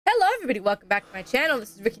everybody, welcome back to my channel.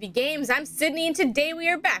 This is RicketyGames. I'm Sydney, and today we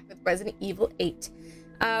are back with Resident Evil 8.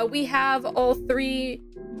 We have all three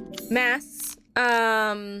masks.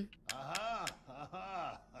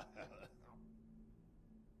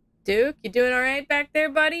 Duke, you doing alright back there,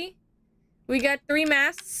 buddy? We got three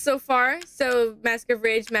masks so far. So, Mask of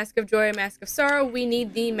Rage, Mask of Joy, Mask of Sorrow. We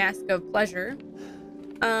need the Mask of Pleasure.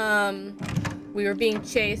 We were being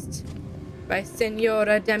chased by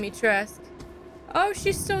Senora Dimitrescu. Oh,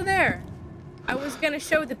 she's still there. I was gonna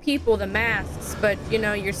show the people the masks, but, you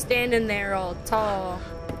know, you're standing there all tall.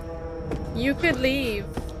 You could leave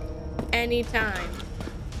anytime.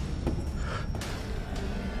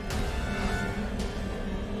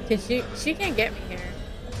 She can't get me here.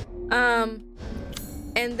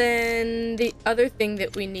 And then the other thing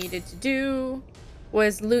that we needed to do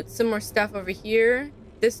was loot some more stuff over here.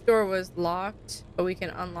 This door was locked, but we can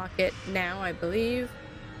unlock it now, I believe.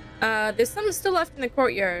 There's something still left in the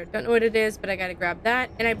courtyard. Don't know what it is, but I gotta grab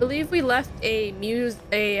that. And I believe we left a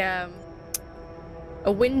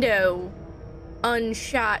window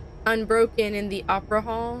unshot, unbroken in the opera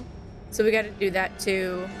hall. So we gotta do that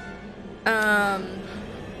too. But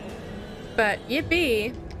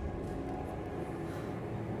yippee.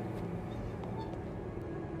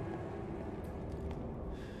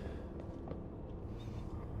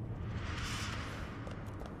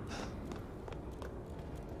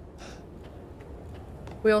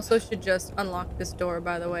 We also should just unlock this door,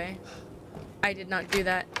 by the way. I did not do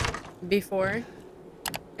that before,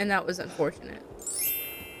 and that was unfortunate.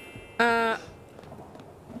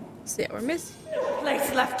 See, we're missing.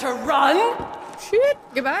 Place left to run? Shit,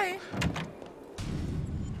 goodbye.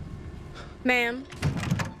 Ma'am,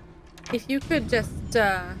 if you could just,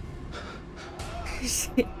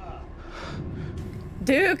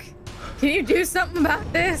 Duke, can you do something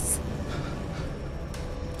about this?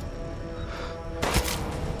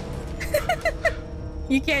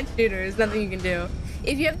 You can't shoot her. There's nothing you can do.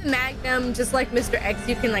 If you have the Magnum, just like Mr. X,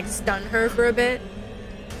 you can like stun her for a bit.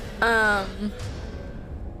 But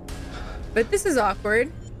this is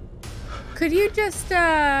awkward. Could you just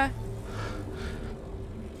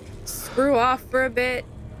screw off for a bit?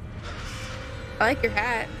 I like your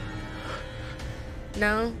hat.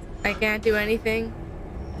 No, I can't do anything.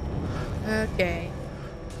 Okay.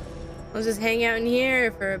 I'll just hang out in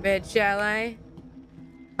here for a bit, shall I?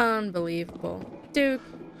 Unbelievable. Duke,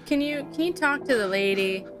 can you talk to the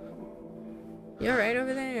lady? You alright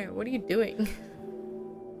over there? What are you doing?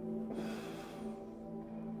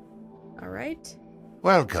 Alright.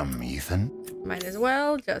 Welcome, Ethan. Might as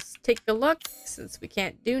well just take a look, since we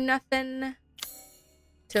can't do nothing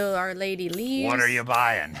till our lady leaves. What are you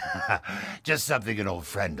buying? Just something an old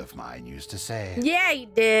friend of mine used to say. Yeah, he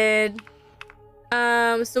did.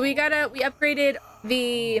 So we upgraded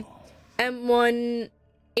the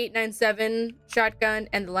M1897 shotgun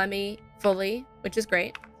and the Lemmy fully, which is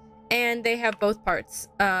great. And they have both parts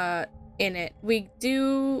in it. We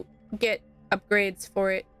do get upgrades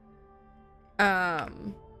for it a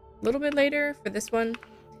little bit later for this one.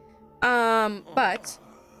 But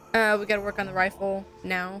we gotta work on the rifle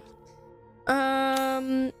now.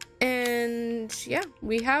 And yeah,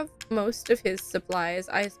 we have most of his supplies.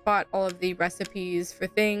 I bought all of the recipes for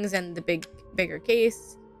things and the bigger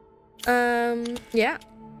case. Yeah.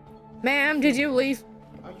 Ma'am, did you leave?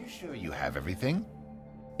 Are you sure you have everything?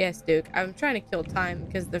 Yes, Duke. I'm trying to kill time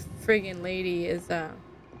because the friggin' lady is,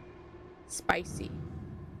 spicy.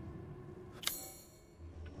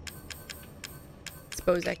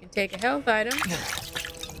 Suppose I can take a health item.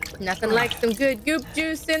 Nothing like some good goop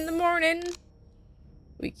juice in the morning.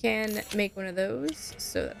 We can make one of those,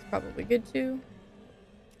 so that's probably good too.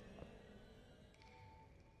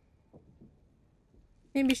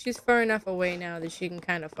 Maybe she's far enough away now that she can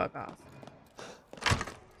kind of fuck off.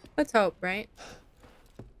 Let's hope, right?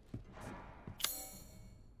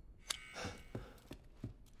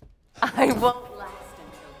 I won't last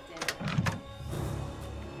until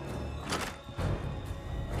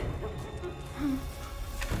dinner.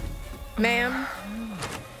 Ma'am?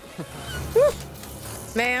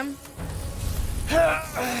 Ma'am?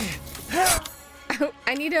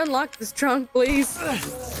 I need to unlock this trunk, please.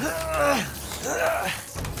 Yes!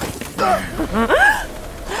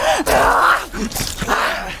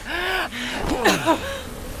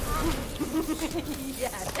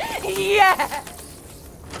 Yes!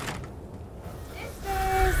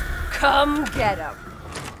 Sisters, come get him.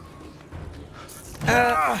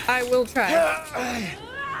 I will try.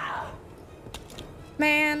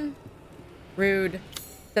 Man. Rude.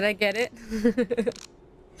 Did I get it?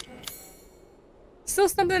 Still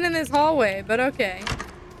something in this hallway, but okay.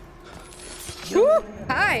 Woo!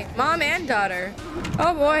 Hi, mom and daughter.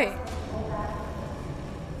 Oh boy.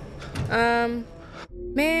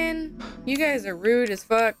 Man, you guys are rude as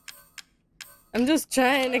fuck. I'm just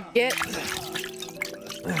trying to get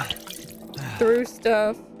through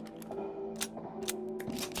stuff.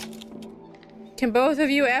 Can both of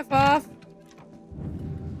you F off?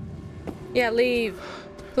 Yeah, leave.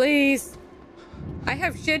 Please. I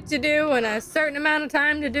have shit to do and a certain amount of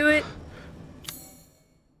time to do it.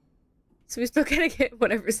 So we still gotta get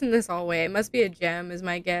whatever's in this hallway. It must be a gem, is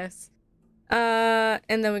my guess.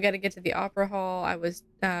 And then we gotta get to the opera hall. I was,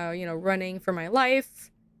 you know, running for my life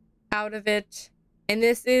out of it. And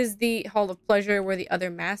this is the Hall of Pleasure where the other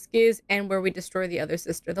mask is and where we destroy the other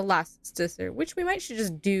sister, the last sister, which we should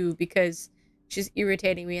just do because she's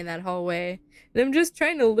irritating me in that hallway. And I'm just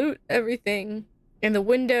trying to loot everything. And the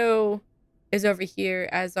window is over here,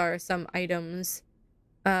 as are some items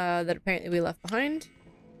that apparently we left behind.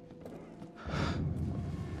 I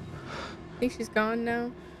think she's gone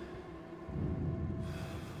now.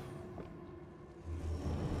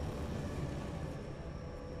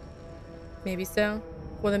 Maybe so.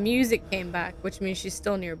 Well, the music came back, which means she's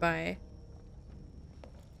still nearby.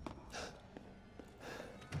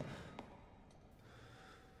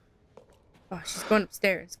 Oh, she's going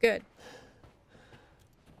upstairs. Good.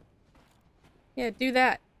 Yeah, do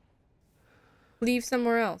that. Leave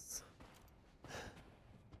somewhere else.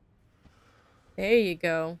 There you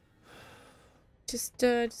go. Just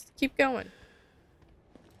keep going.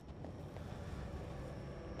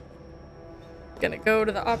 Gonna go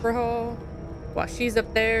to the opera hall while she's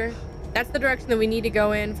up there. That's the direction that we need to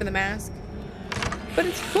go in for the mask. But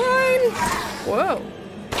it's fine. Whoa.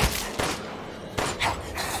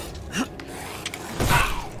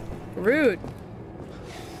 Rude.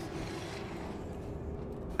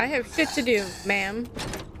 I have shit to do, ma'am.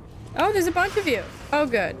 Oh, there's a bunch of you. Oh,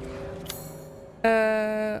 good.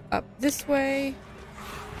 Up this way.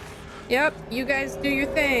 Yep, you guys do your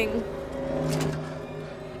thing.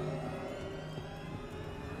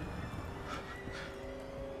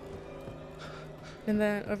 And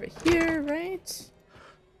then over here, right?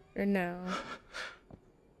 Or no?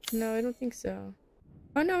 No, I don't think so.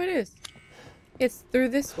 Oh, no, it is. It's through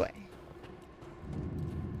this way.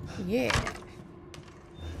 Yeah.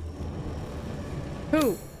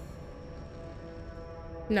 Who?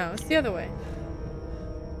 No, it's the other way.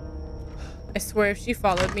 I swear if she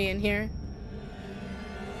followed me in here.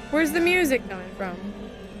 Where's the music coming from?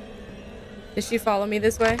 Did she follow me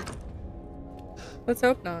this way? Let's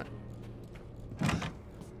hope not.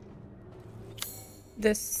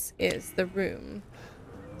 This is the room.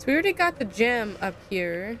 So we already got the gem up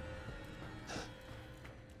here.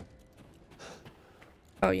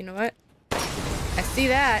 Oh, you know what? I see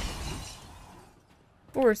that.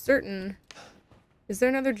 For certain. Is there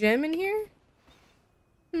another gem in here?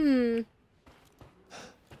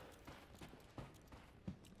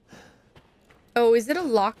 Oh, is it a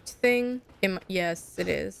locked thing? Yes, it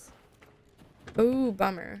is. Oh,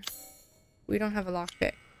 bummer. We don't have a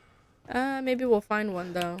lockpick. Maybe we'll find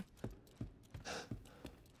one, though.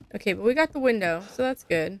 Okay, but we got the window, so that's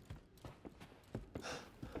good.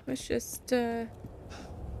 Let's just, oh,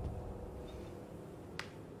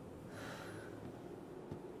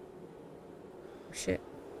 shit.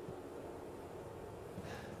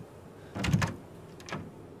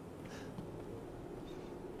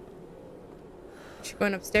 Is she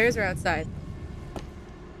going upstairs or outside?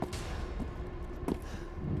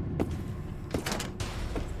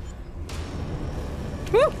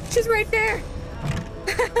 Woo! She's right there!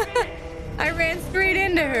 I ran straight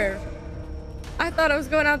into her. I thought I was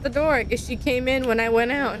going out the door. I guess she came in when I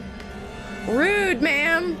went out. Rude,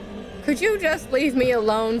 ma'am. Could you just leave me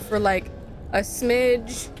alone for like a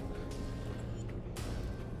smidge?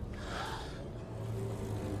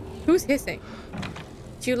 Who's hissing?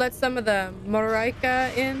 Did you let some of the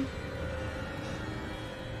Moraika in?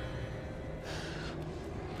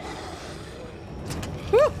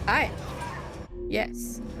 Woo! Hi.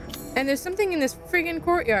 Yes. And there's something in this friggin'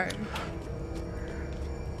 courtyard.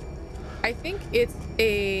 I think it's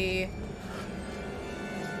a...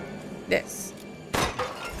 this.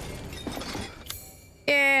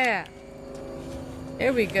 Yeah.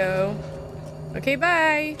 There we go. Okay,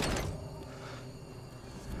 bye.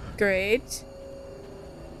 Great.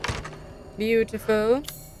 Beautiful.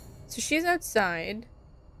 So she's outside.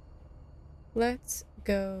 Let's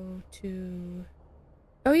go to...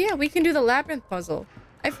 oh yeah, we can do the labyrinth puzzle.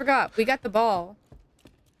 I forgot. We got the ball.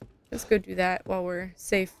 Let's go do that while we're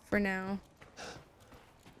safe for now.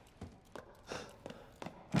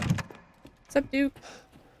 What's up, Duke?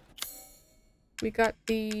 We got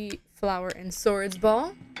the flower and swords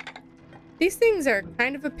ball. These things are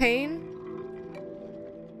kind of a pain.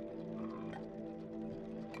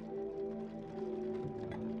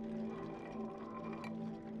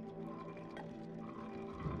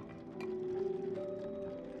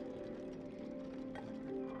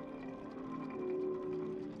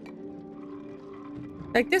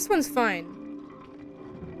 Like, this one's fine.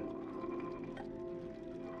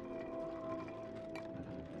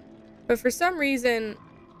 But for some reason,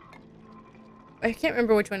 I can't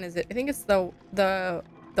remember which one is it. I think it's the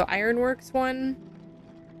Ironworks one.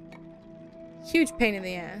 Huge pain in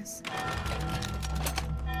the ass.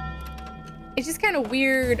 It's just kind of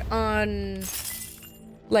weird on,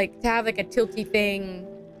 like, to have like a tilty thing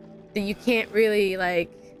that you can't really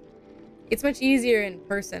like. It's much easier in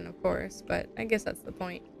person, of course, but I guess that's the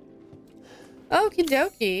point. Okie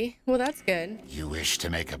dokie. Well, that's good. You wish to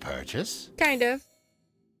make a purchase? Kind of.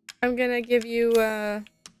 I'm gonna give you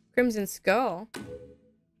Crimson Skull.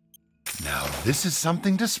 Now, this is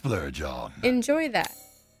something to splurge on. Enjoy that.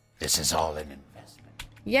 This is all an investment.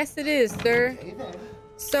 Yes, it is, sir. Okay, then.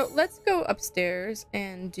 So let's go upstairs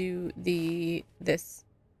and do this.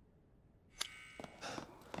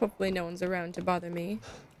 Hopefully no one's around to bother me.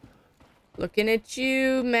 Looking at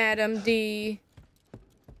you, Madam D.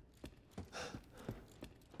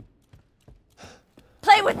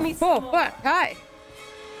 Play with me. Oh, fuck. Hi.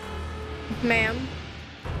 Ma'am.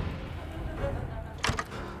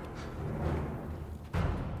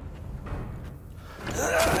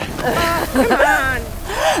 Come on.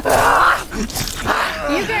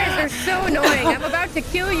 You guys are so annoying. I'm about to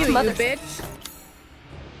kill you, you bitch.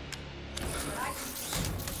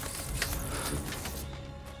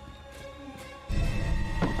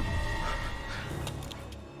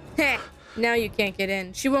 Heh. Now you can't get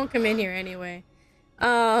in. She won't come in here anyway.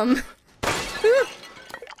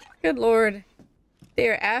 Good lord.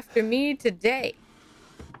 They're after me today.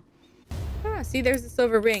 Ah, see, there's the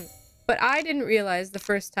silver ring. But I didn't realize the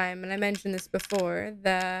first time, and I mentioned this before,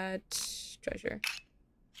 that treasure.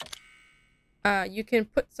 You can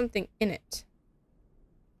put something in it.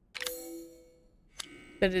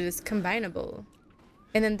 But it is combinable.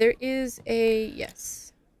 And then there is a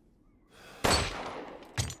yes.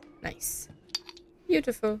 Nice.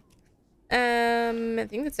 Beautiful. I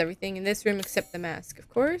think that's everything in this room except the mask, of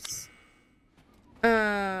course.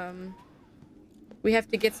 We have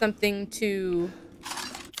to get something to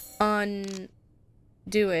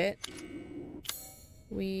undo it.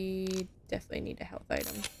 We definitely need a health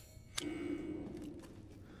item.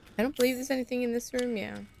 I don't believe there's anything in this room.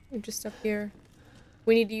 Yeah, we're just up here.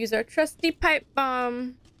 We need to use our trusty pipe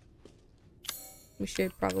bomb. We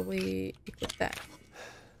should probably equip that.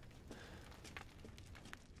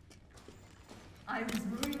 I was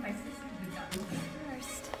worried my sister had gotten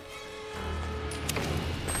first.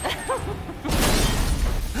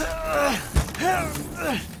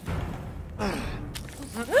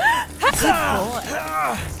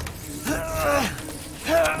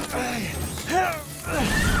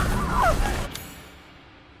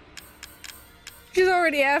 She's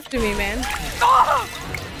already after me, man. Oh,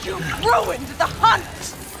 you ruined the hunt!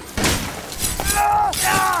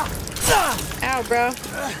 Ow, bro.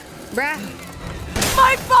 Bruh.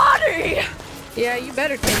 My body! Yeah, you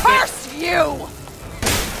better take it. Curse you!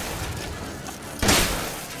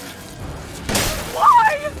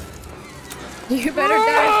 Why? You better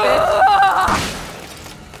die, bitch.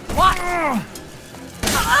 What?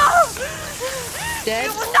 Dead?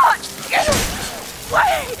 You will not get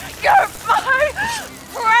away! You're my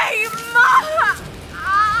prey!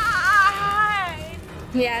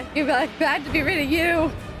 Yeah, you're glad to be rid of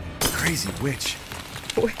you. Crazy witch.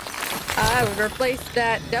 I would replace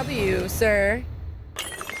that W, sir.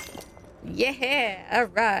 Yeah,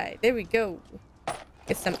 alright, there we go.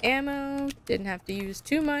 Get some ammo. Didn't have to use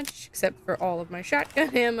too much, except for all of my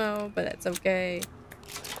shotgun ammo, but that's okay.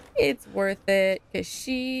 It's worth it, because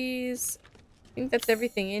she's... I think that's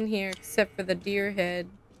everything in here, except for the deer head.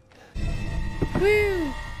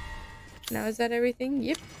 Woo! Now is that everything?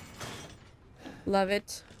 Yep. Love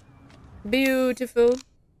it. Beautiful.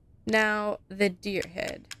 Now, the deer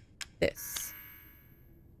head. This.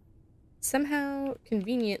 Somehow,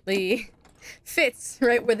 conveniently, fits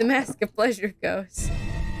right where the Mask of Pleasure goes.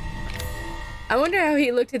 I wonder how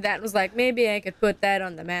he looked at that and was like, maybe I could put that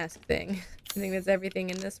on the mask thing. I think that's everything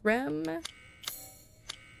in this realm.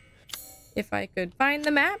 If I could find the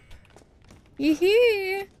map.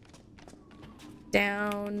 Yee-hee!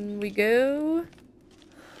 Down we go.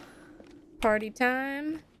 Party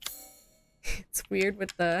time. It's weird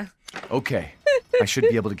with the... Okay, I should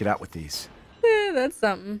be able to get out with these. Yeah, that's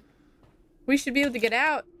something. We should be able to get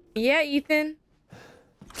out. Yeah, Ethan.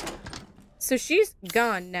 So she's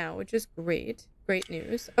gone now, which is great. Great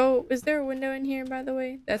news. Oh, is there a window in here, by the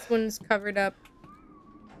way? That one's covered up.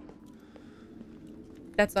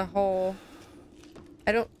 That's a hole.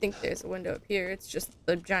 I don't think there's a window up here. It's just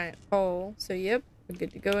the giant hole. So, yep. We're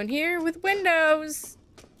good to go in here with windows.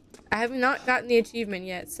 I have not gotten the achievement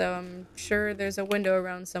yet, so I'm sure there's a window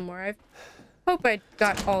around somewhere. I hope I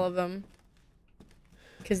got all of them.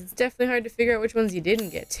 Because it's definitely hard to figure out which ones you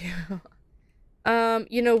didn't get to.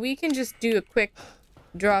 You know, we can just do a quick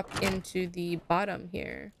drop into the bottom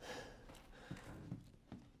here.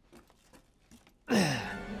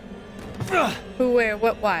 Who, where,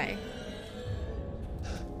 what, why?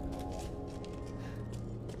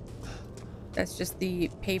 That's just the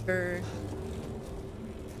paper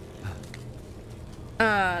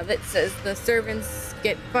that says the servants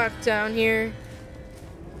get fucked down here.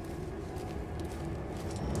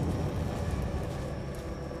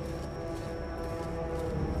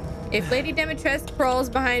 If Lady Demetress crawls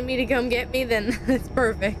behind me to come get me, then it's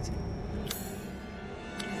perfect.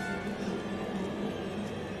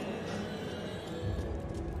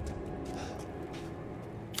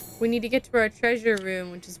 We need to get to our treasure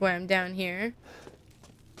room, which is why I'm down here.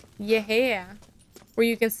 Yeah. Where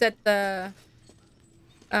you can set the...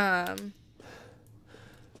 I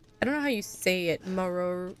don't know how you say it.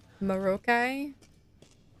 Morokai?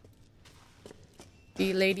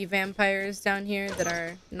 The lady vampires down here that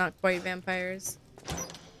are not quite vampires.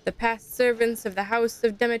 The past servants of the House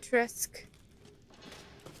of Demetresk.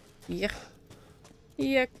 Yuck.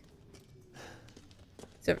 Yuck.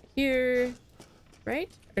 It's over here. Right?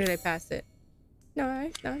 Or did I pass it? No,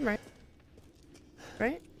 I'm right.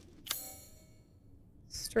 Right?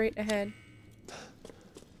 Straight ahead.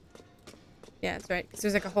 Yeah, that's right. Because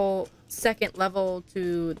there's like a whole second level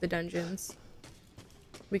to the dungeons.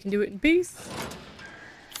 We can do it in peace.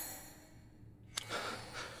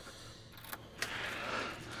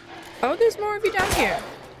 Oh, there's more of you down here.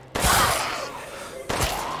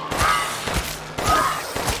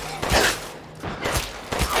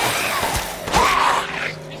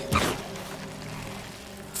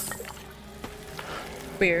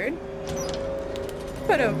 Weird.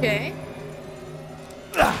 But okay.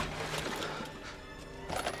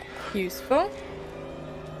 Useful.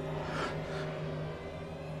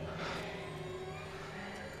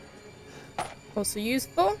 Also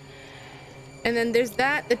useful. And then there's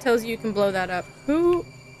that tells you can blow that up. Who's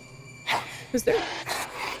there?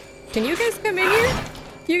 Can you guys come in here?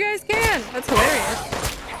 You guys can! That's hilarious.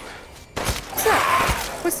 What's up?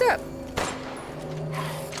 What's up?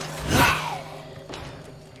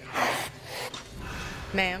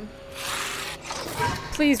 Ma'am.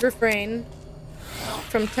 Please refrain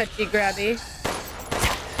from touchy-grabby.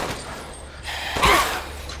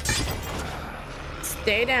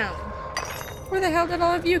 Stay down. Where the hell did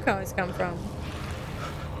all of you guys come from?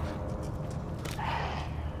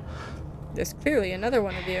 There's clearly another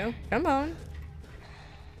one of you. Come on.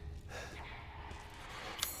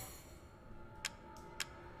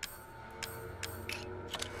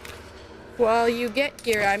 While you get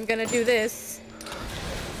here, I'm gonna do this.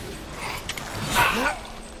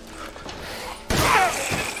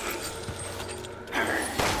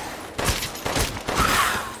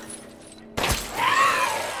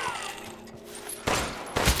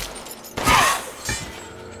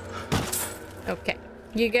 Okay.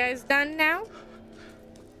 You guys done now?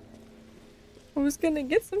 I was gonna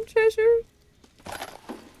get some treasure.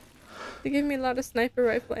 They give me a lot of sniper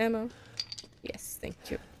rifle ammo. Yes, thank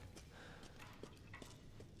you.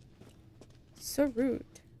 So rude.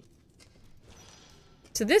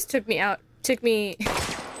 So this took me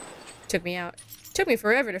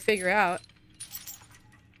forever to figure out.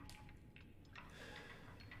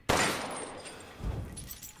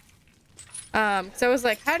 So I was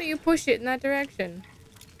like, how do you push it in that direction?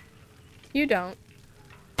 You don't.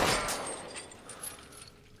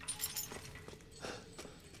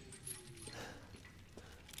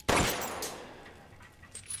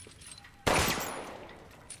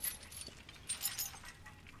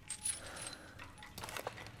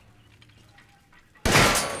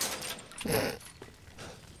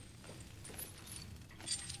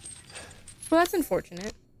 Well, that's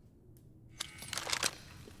unfortunate.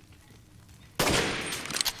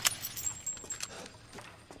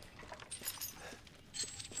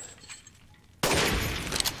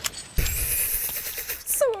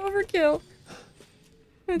 So overkill.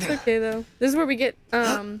 It's okay though. This is where we get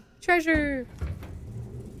treasure.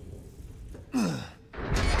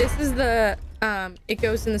 This is the it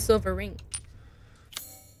goes in the silver ring.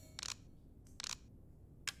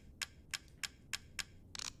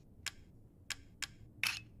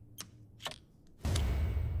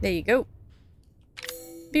 There you go.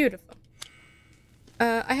 Beautiful.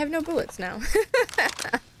 I have no bullets now.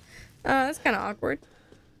 That's kind of awkward.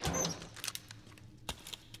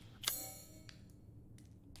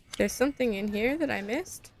 There's something in here that I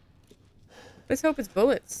missed. Let's hope it's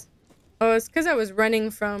bullets. Oh, it's because I was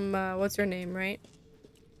running from, what's her name, right?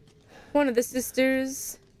 One of the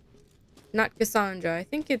sisters. Not Cassandra. I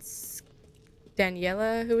think it's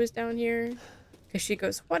Daniela who was down here. Because she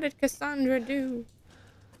goes, what did Cassandra do?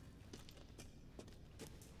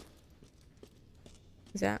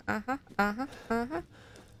 Is that,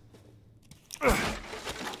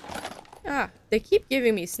 Ah, they keep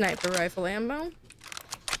giving me sniper rifle ammo.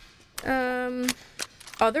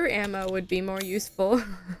 Other ammo would be more useful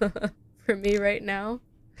for me right now.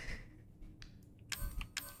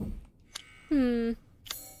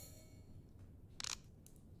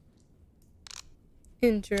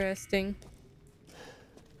 Interesting.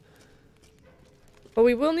 But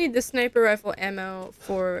we will need the sniper rifle ammo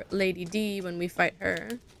for Lady D when we fight her.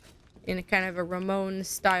 In a kind of a Ramon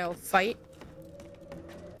style fight.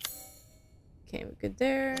 Okay, we're good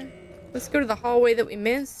there. Let's go to the hallway that we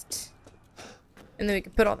missed. And then we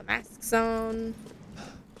can put all the masks on.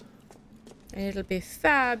 And it'll be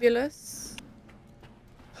fabulous.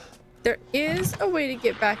 There is a way to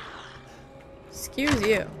get back. Excuse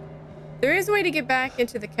you. There is a way to get back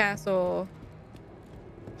into the castle.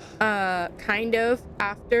 Kind of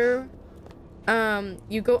after.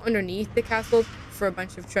 You go underneath the castle for a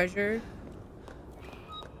bunch of treasure.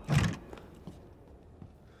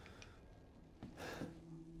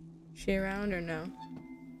 Is she around or no?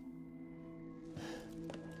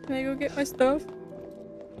 Can I go get my stuff?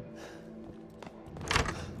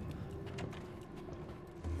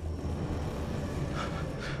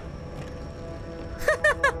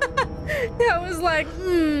 That was like,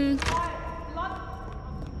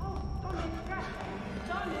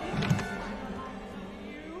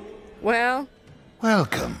 Well.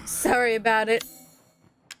 Welcome. Sorry about it.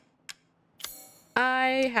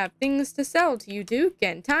 I have things to sell to you, Duke,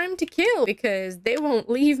 and time to kill because they won't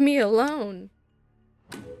leave me alone.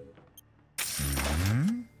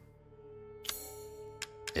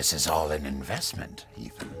 This is all an investment,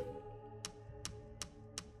 Ethan.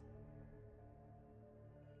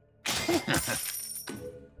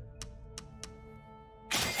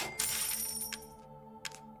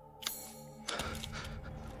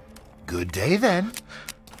 Good day, then.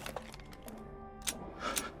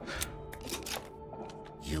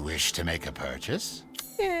 You wish to make a purchase?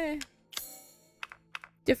 Eh.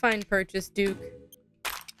 Define purchase, Duke.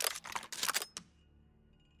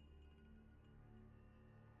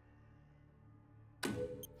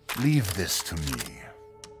 Leave this to me.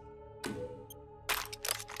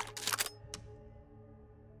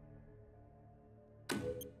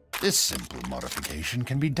 This simple modification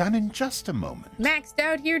can be done in just a moment. Maxed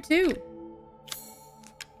out here, too.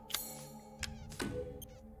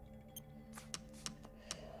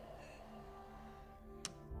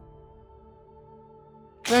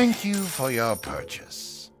 Thank you for your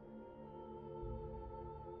purchase.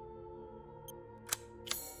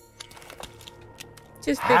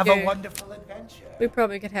 Just Have a figured wonderful adventure. we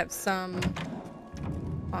probably could have some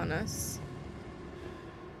on us.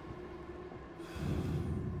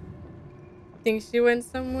 Think she went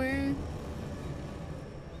somewhere?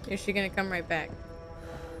 Is she gonna come right back?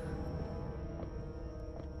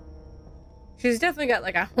 She's definitely got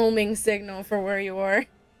like a homing signal for where you are.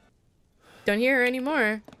 Don't hear her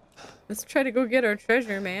anymore. Let's try to go get our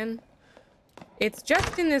treasure, man. It's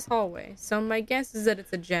just in this hallway, so my guess is that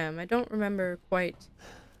it's a gem. I don't remember quite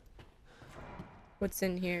what's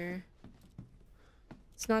in here.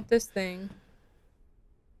 It's not this thing.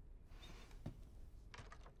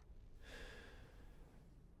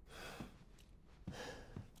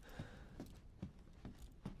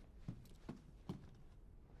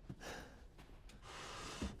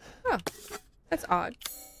 Oh, that's odd.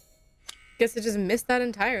 Guess I just missed that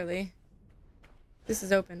entirely. This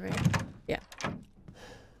is open, right? Yeah.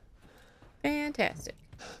 Fantastic.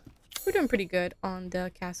 We're doing pretty good on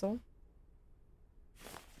the castle.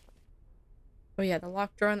 Oh yeah, the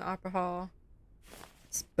locked door in the opera hall.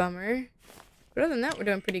 It's a bummer. But other than that, we're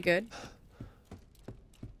doing pretty good.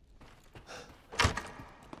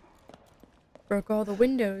 Broke all the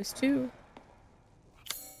windows, too.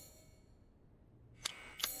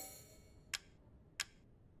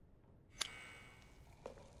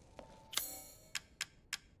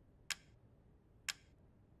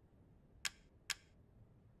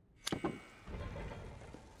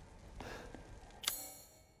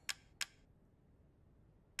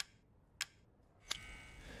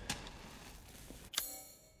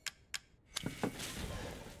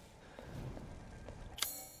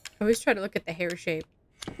 I always try to look at the hair shape.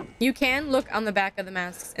 You can look on the back of the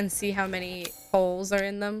masks and see how many holes are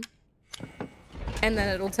in them. And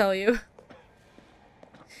then it'll tell you.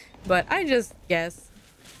 But I just guess.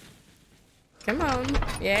 Come on.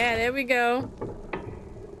 Yeah, there we go.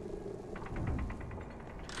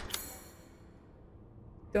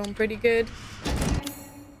 Doing pretty good.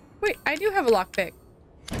 Wait, I do have a lockpick.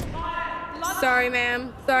 Sorry,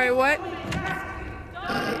 ma'am. Sorry, what?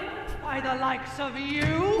 By the likes of you?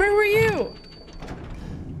 Where were you?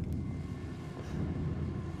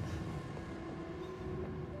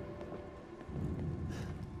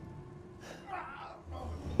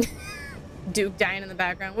 Duke dying in the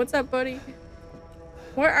background. What's up, buddy?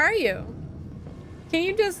 Where are you? Can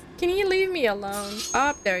you leave me alone?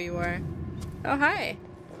 Oh, there you are. Oh, hi.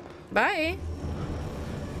 Bye.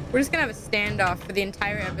 We're just gonna have a standoff for the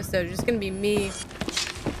entire episode. It's just gonna be me.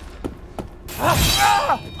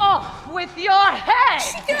 Off with your head!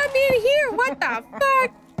 She got me in here! What the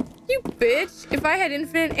fuck? You bitch. If I had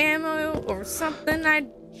infinite ammo or something,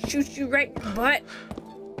 I'd shoot you right in the butt.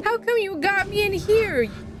 How come you got me in here,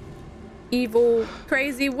 you evil,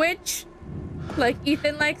 crazy witch? Like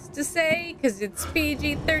Ethan likes to say, because it's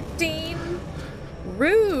PG-13.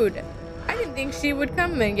 Rude. I didn't think she would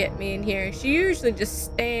come and get me in here. She usually just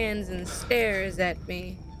stands and stares at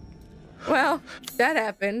me. Well, that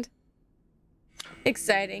happened.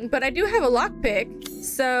 Exciting. But I do have a lockpick,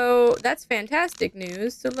 so that's fantastic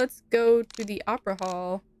news. So let's go to the opera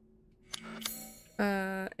hall.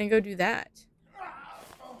 And go do that.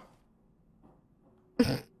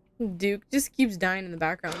 Duke just keeps dying in the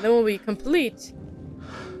background. Then we'll be complete.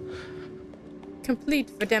 Complete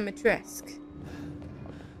for Demetresque.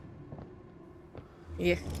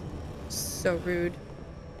 Yeah. So rude.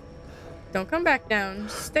 Don't come back down.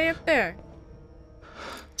 Just stay up there.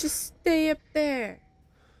 Just stay up there.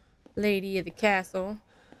 Lady of the castle.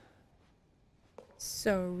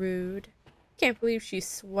 So rude. Can't believe she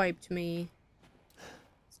swiped me.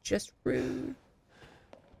 It's just rude.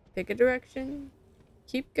 Pick a direction.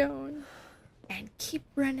 Keep going. And keep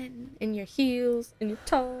running in your heels, in your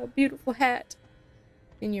tall, beautiful hat,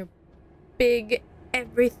 in your big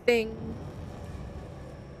everything.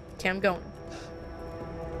 Okay, I'm going.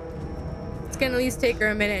 It's gonna at least take her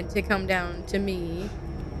a minute to come down to me.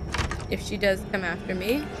 If she does come after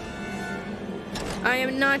me. I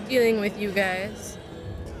am not dealing with you guys.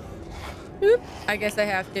 Oop. I guess I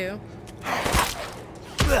have to.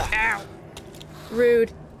 Ow.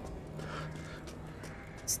 Rude.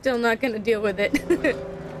 Still not gonna deal with it.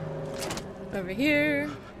 Over here.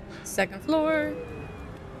 Second floor.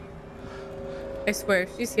 I swear,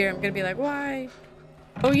 if she's here, I'm gonna be like, why?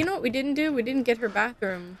 Oh, you know what we didn't do? We didn't get her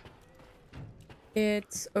bathroom.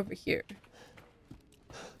 It's over here.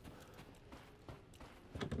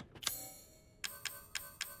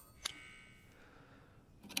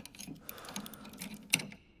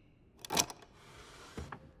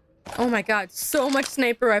 Oh my god, so much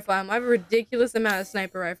sniper rifle ammo. I have a ridiculous amount of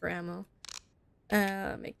sniper rifle ammo.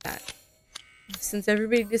 Make that. Since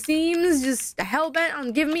everybody just seems just hell-bent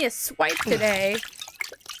on giving me a swipe today.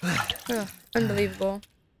 Ugh, unbelievable.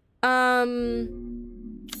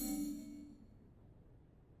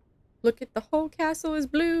 Look at the whole castle is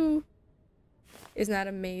blue. Isn't that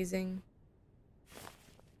amazing?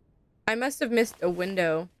 I must have missed a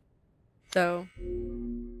window, though.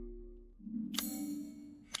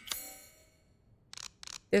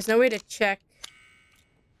 There's no way to check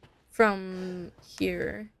from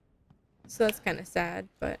here. So that's kind of sad,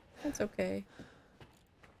 but that's okay.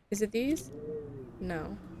 Is it these?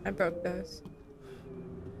 No, I broke those.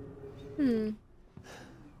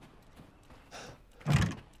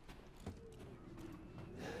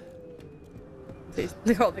 Please,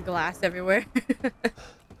 look at all the glass everywhere.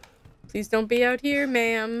 Please don't be out here,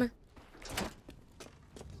 ma'am.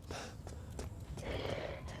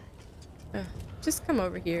 Just come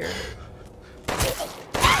over here.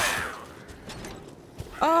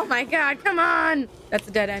 Oh my god, come on! That's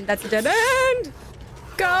a dead end, that's a dead end!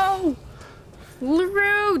 Go!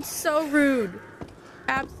 Rude, so rude.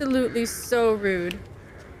 Absolutely so rude.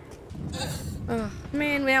 Oh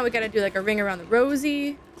man, now we gotta do like a ring around the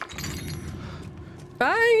rosy.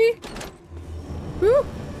 Bye! Woo!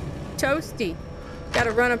 Toasty. Gotta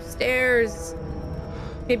run upstairs.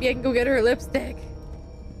 Maybe I can go get her lipstick.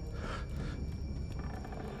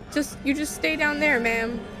 You just stay down there,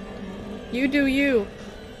 ma'am. You do you.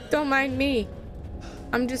 Don't mind me.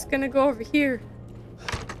 I'm just gonna go over here.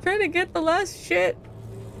 Trying to get the last shit.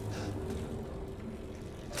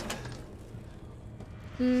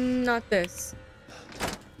 Not this.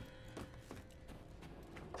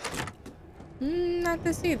 Not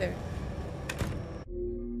this either.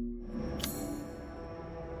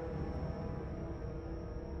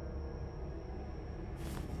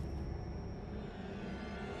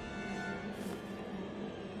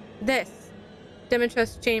 This.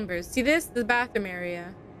 Demontrust chambers. See this? The bathroom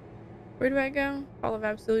area. Where do I go? Hall of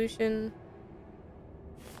Absolution.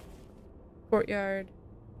 Courtyard.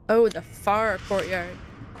 Oh, the far courtyard.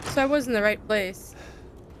 So I was in the right place.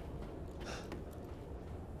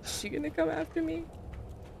 Is she gonna come after me?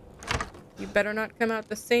 You better not come out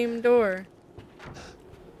the same door.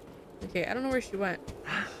 Okay, I don't know where she went.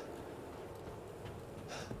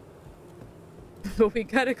 But we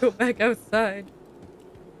gotta go back outside.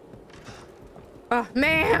 Oh,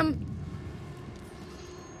 ma'am!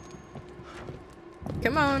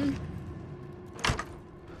 Come on.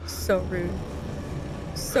 So rude.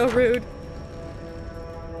 So rude.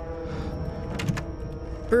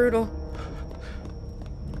 Brutal.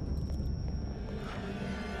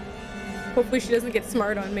 Hopefully she doesn't get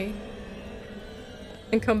smart on me.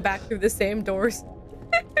 And come back through the same doors.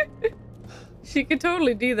 She could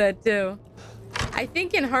totally do that too. I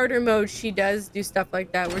think in harder mode she does do stuff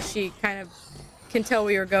like that where she kind of can tell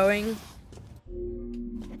where you're going.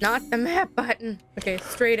 Not the map button. Okay,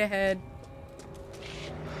 straight ahead.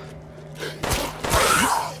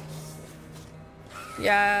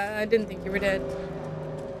 Yeah, I didn't think you were dead.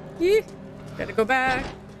 Yee. Gotta go back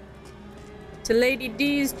to Lady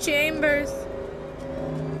D's chambers.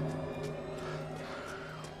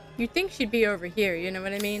 You'd think she'd be over here, you know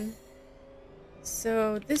what I mean?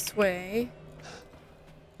 So, this way.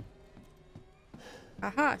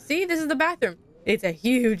 Aha, see? This is the bathroom. It's a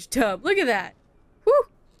huge tub. Look at that. Whew.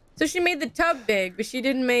 So she made the tub big, but she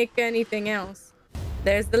didn't make anything else.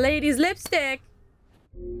 There's the lady's lipstick.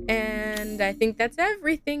 And I think that's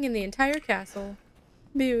everything in the entire castle.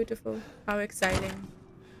 Beautiful. How exciting.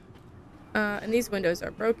 And these windows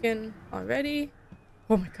are broken already.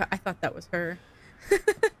 Oh my god, I thought that was her.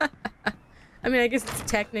 I mean, I guess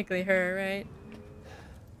it's technically her, right?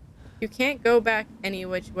 You can't go back any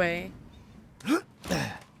which way.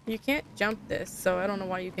 You can't jump this, so I don't know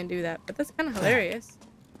why you can do that, but that's kind of hilarious.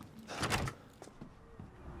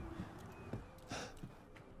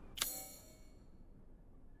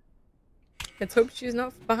 Let's hope she's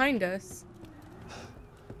not behind us.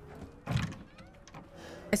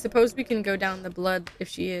 I suppose we can go down the blood if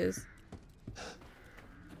she is.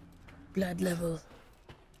 Blood level.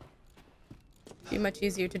 Be much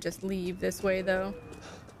easier to just leave this way, though.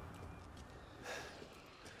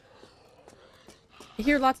 I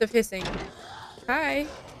hear lots of hissing. Hi.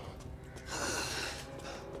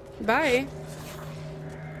 Bye.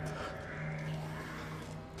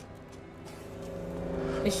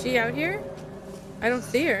 Is she out here? I don't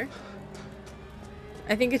see her.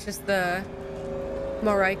 I think it's just the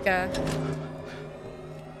Marika.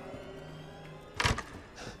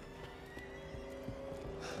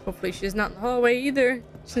 Hopefully she's not in the hallway either,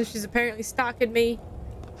 since she's apparently stalking me.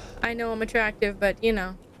 I know I'm attractive, but you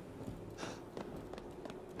know.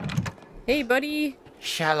 Hey, buddy.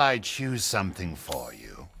 Shall I choose something for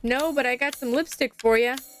you? No, but I got some lipstick for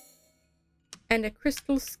you. And a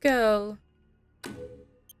crystal skull.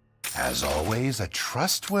 As always, a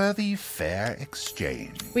trustworthy, fair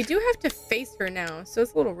exchange. We do have to face her now, so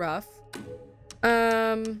it's a little rough.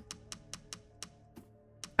 I'm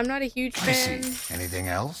not a huge I fan. see. Anything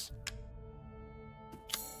else?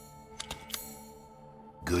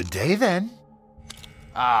 Good day, then.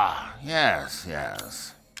 Ah, yes,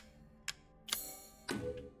 yes.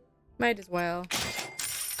 Might as well.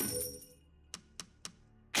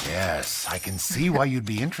 Yes, I can see why you'd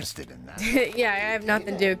be interested in that. Yeah, I have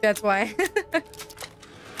nothing, Duke. That's why.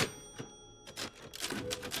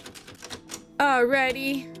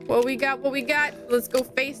 Alrighty. Well, we got what we got. Let's go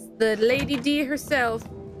face the Lady D herself.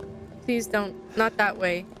 Please don't. Not that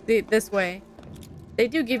way. This way. They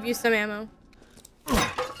do give you some ammo.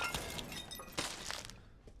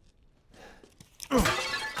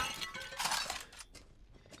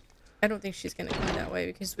 I don't think she's gonna come that way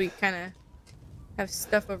because we kind of have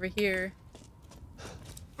stuff over here.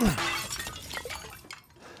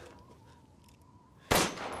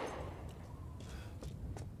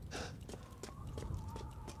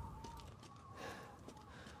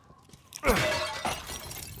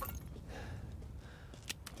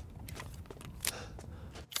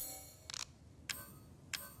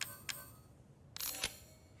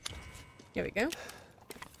 Here we go.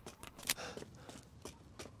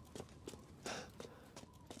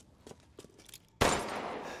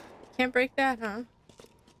 Can't break that, huh?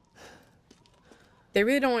 They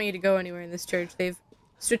really don't want you to go anywhere in this church. They've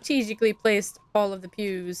strategically placed all of the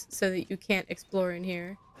pews so that you can't explore in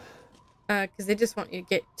here. Because they just want you to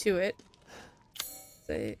get to it.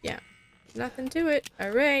 So, yeah. Nothing to it.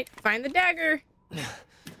 Alright, find the dagger!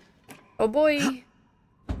 Oh boy.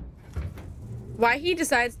 Why he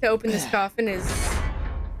decides to open this coffin is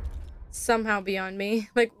somehow beyond me.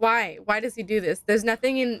 Like, why? Why does he do this? There's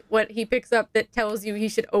nothing in what he picks up that tells you he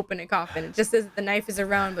should open a coffin. It just says that the knife is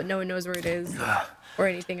around, but no one knows where it is or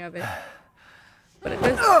anything of it. But it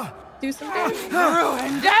does do some damage.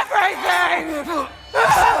 Ruined everything!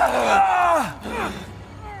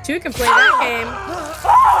 Two can play that game.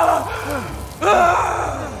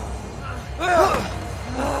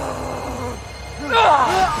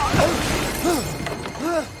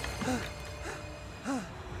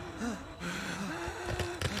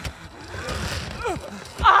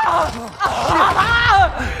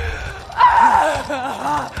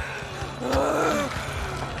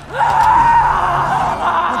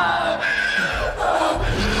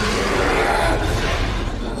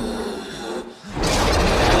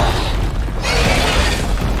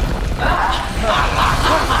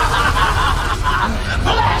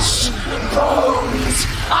 Flesh! Bones!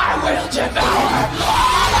 I will devour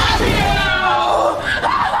all of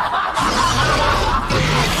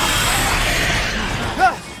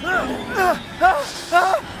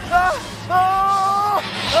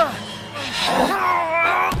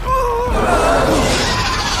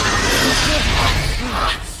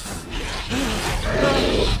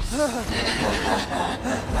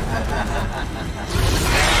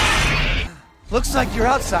Looks like your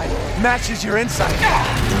outside matches your inside.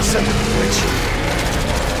 Son of a witch.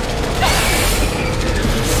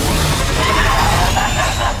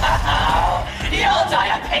 You'll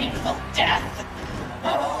die a painful death.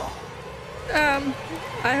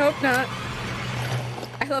 I hope not.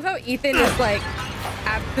 I love how Ethan is like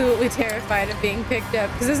absolutely terrified of being picked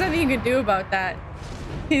up because there's nothing you can do about that.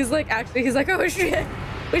 He's like, oh shit,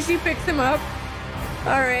 when she picks him up,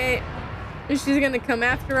 all right, she's gonna come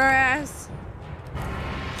after our ass.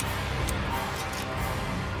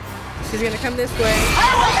 She's gonna come this way.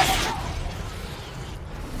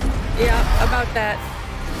 Yeah, about that.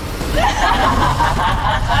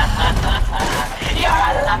 You're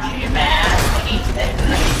a lucky man, Ethan.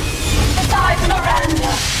 Besides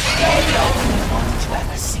Miranda, you're the only one to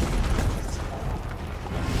ever see this.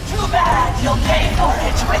 Too bad you'll pay for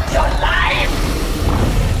it with your life.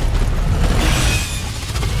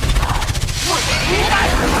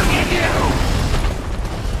 Never forgive you.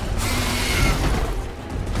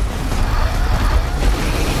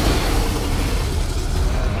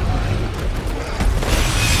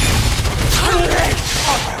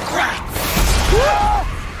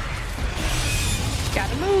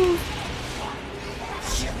 Gotta move.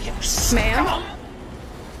 Ma'am,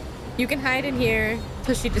 you can hide in here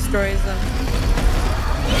till she destroys them.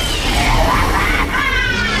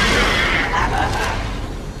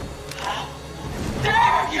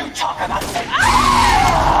 Dare you talk about it?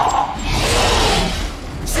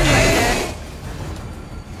 She didn't like that.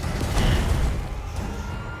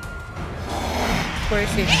 Where is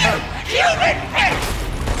she? Oh. Human face!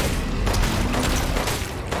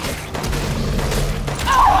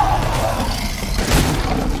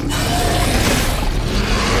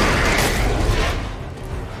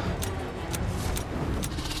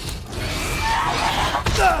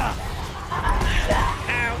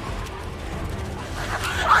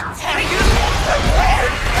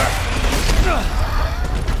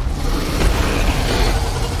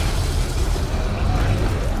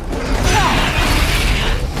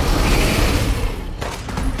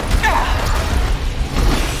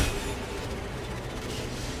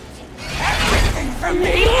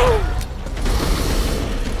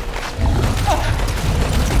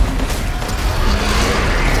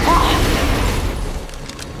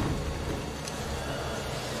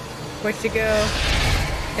 Where'd she go?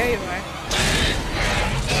 There you are.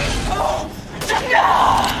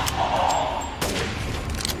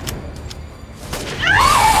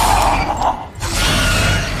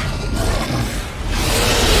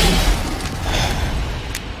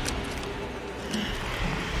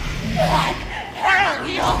 Hell,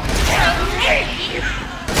 you'll kill me!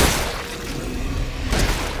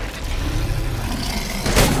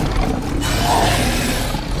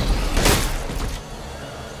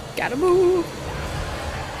 Gotta move.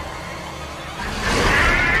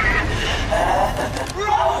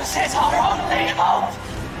 Rose is our only hope.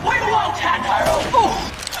 We won't hand her over.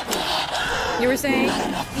 You were saying?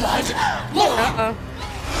 Blood. Uh-oh.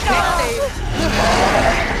 Next stage.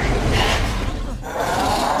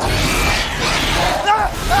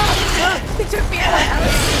 He took me out of the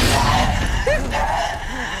house.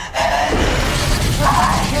 I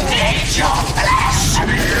need your flesh!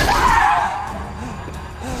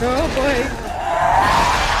 Oh boy.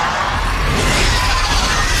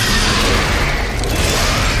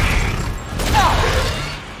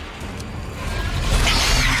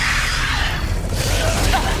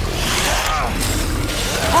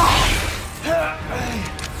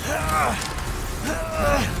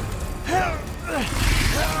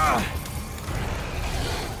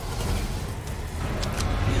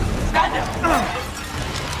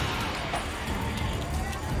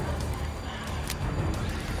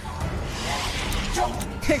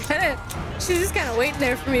 just kind of waiting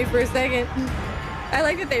there for me for a second. I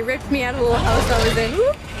like that they ripped me out of the little house I was in.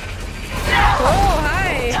 Whoop. Oh,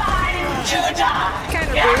 hi. Time to die. Kind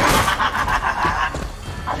of rude.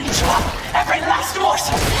 I'll eat you up, every last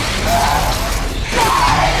morsel.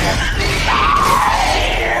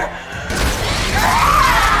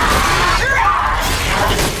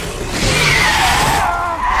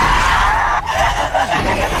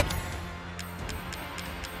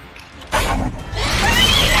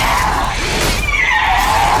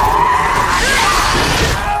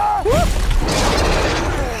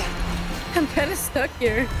 I'm kind of stuck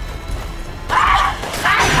here.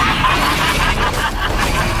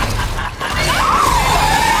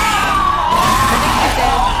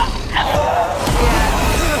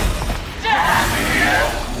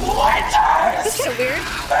 This is so weird.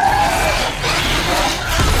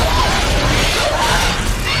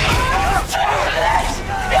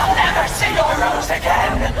 You'll never see your rose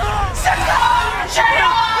again. Succumb to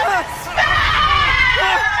your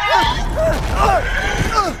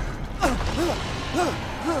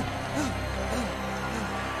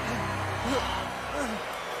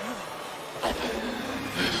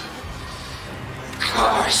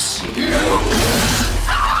curse you.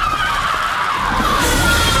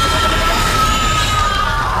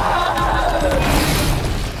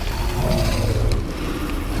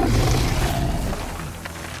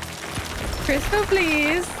 Crystal,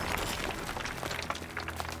 please.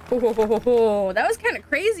 Oh, that was kind of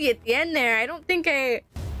crazy at the end there. I don't think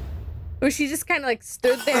well, she just kind of like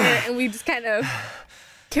stood there and we just kind of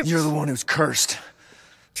kept... You're the one who's cursed.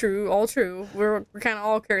 True, all true. We're kind of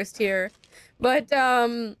all cursed here. But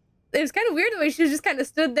it was kind of weird the way she just kind of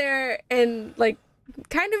stood there and like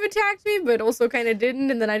kind of attacked me, but also kind of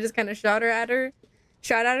didn't. And then I just kind of shot at her.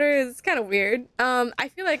 It's kind of weird. I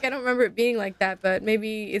feel like I don't remember it being like that, but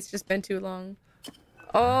maybe it's just been too long.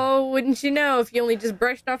 Oh, wouldn't you know, if you only just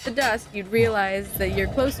brushed off the dust, you'd realize that you're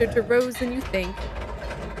closer to Rose than you think.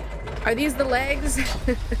 Are these the legs?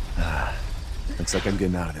 Looks like I'm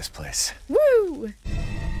getting out of this place. Woo!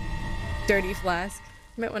 Dirty flask.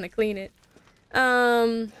 Might want to clean it.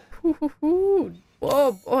 Oh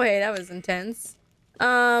boy, that was intense.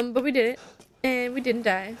 But we did it. And we didn't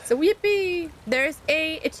die. So yippee! There's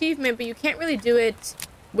a achievement, but you can't really do it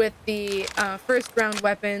with the first round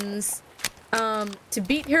weapons. To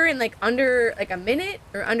beat her in like under like a minute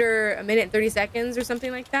or under a minute and 30 seconds or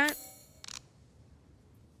something like that.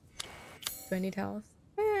 Do I need health?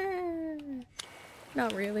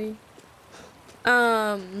 Not really.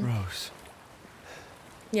 Rose.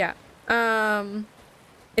 Yeah.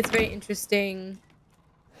 It's very interesting.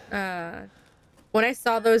 When I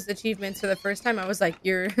saw those achievements for the first time, I was like,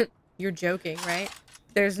 you're joking, right?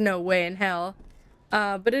 There's no way in hell.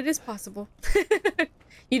 But it is possible.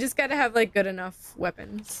 You just gotta have like good enough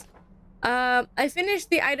weapons. I finished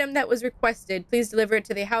the item that was requested. Please deliver it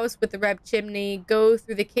to the house with the red chimney. Go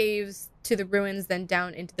through the caves to the ruins, then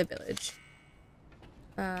down into the village.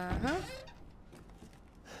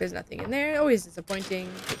 There's nothing in there. Always disappointing.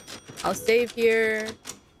 I'll save here.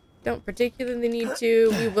 Don't particularly need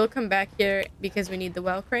to. We will come back here because we need the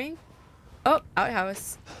well crank. Oh,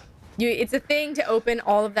 outhouse. It's a thing to open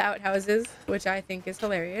all of the outhouses, which I think is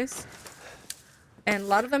hilarious. And a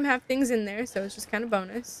lot of them have things in there, so it's just kind of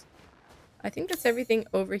bonus. I think that's everything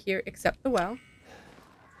over here except the well.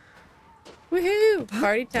 Woohoo!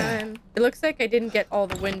 Party time. It looks like I didn't get all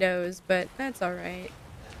the windows, but that's alright.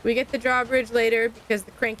 We get the drawbridge later because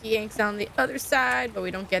the cranky yank's on the other side, but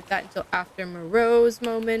we don't get that until after Moreau's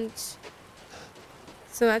moment.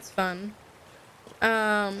 So that's fun.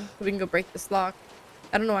 We can go break this lock.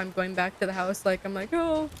 I don't know why I'm going back to the house. Like, I'm like,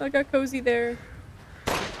 oh, I got cozy there.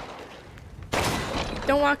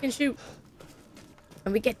 Don't walk and shoot.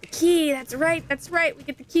 And we get the key. That's right. That's right. We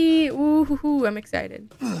get the key. Ooh, hoo, hoo. I'm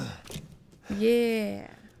excited. Yeah.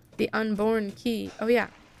 The unborn key. Oh, yeah.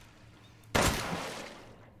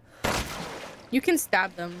 You can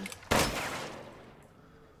stab them.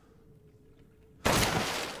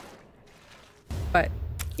 But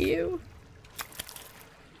you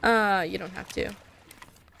don't have to.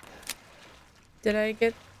 Did I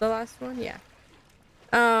get the last one? Yeah.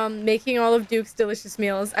 Making all of Duke's delicious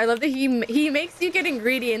meals. I love that he makes you get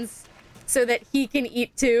ingredients so that he can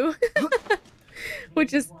eat too.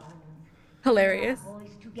 Which is hilarious.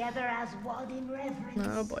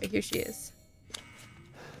 Oh boy, here she is.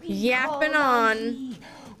 Yapping on.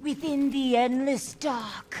 Within the endless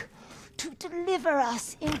dark, to deliver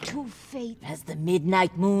us into fate. As the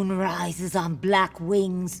midnight moon rises on black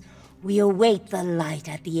wings, we await the light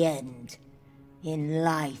at the end. In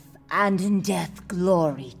life and in death,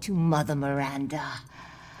 glory to Mother Miranda.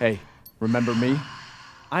 Hey, remember me?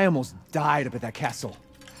 I almost died up at that castle.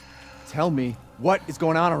 Tell me, what is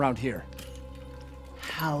going on around here?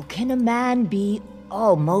 How can a man be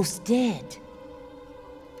almost dead?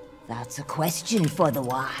 That's a question for the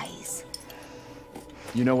wise.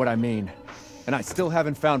 You know what I mean. And I still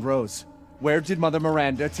haven't found Rose. Where did Mother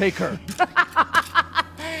Miranda take her?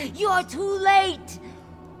 You're too late!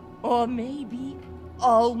 Or maybe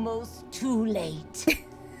almost too late.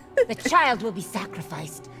 The child will be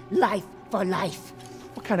sacrificed, life for life.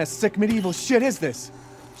 What kind of sick medieval shit is this?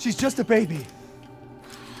 She's just a baby.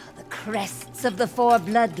 The crests of the 4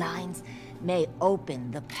 bloodlines may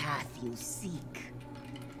open the path you seek.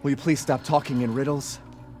 Will you please stop talking in riddles?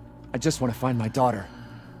 I just want to find my daughter.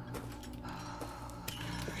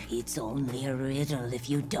 It's only a riddle if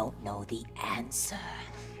you don't know the answer.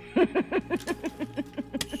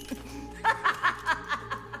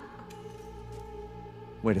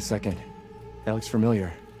 Wait a second. That looks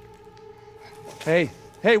familiar. Hey,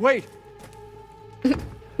 wait!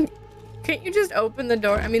 Can't you just open the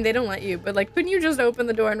door? I mean, they don't let you, but like, couldn't you just open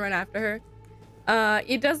the door and run after her?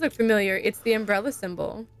 It does look familiar. It's the umbrella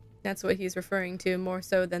symbol. That's what he's referring to more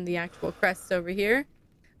so than the actual crests over here.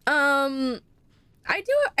 I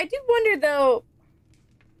do wonder though,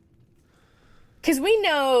 because we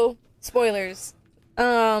know, spoilers,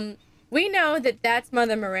 we know that that's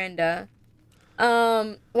Mother Miranda.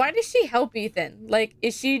 Why does she help Ethan? Like,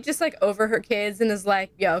 is she just like over her kids and is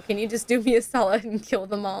like, yo, can you just do me a solid and kill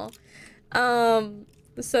them all?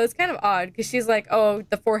 So it's kind of odd because she's like, oh,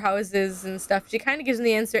 the 4 houses and stuff. She kind of gives him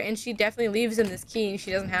the answer and she definitely leaves him this key and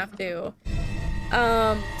she doesn't have to.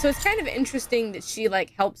 So it's kind of interesting that she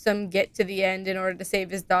like helps him get to the end in order to save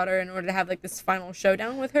his daughter, in order to have like this final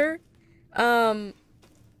showdown with her.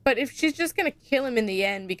 But if she's just gonna kill him in the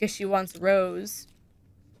end because she wants Rose,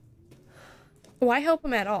 why help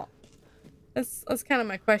him at all? That's kind of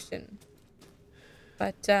my question.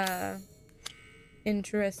 But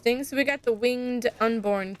interesting. So we got the winged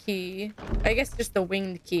unborn key. I guess just the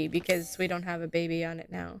winged key because we don't have a baby on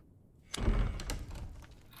it now.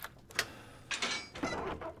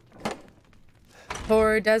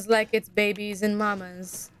 Horror does like its babies and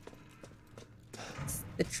mamas. It's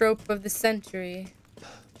the trope of the century.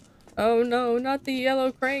 Oh no, not the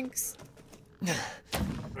yellow cranks.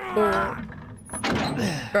 Oh.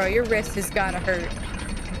 Bro, your wrist has gotta hurt.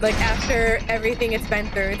 Like, after everything it's been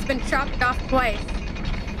through. It's been chopped off twice.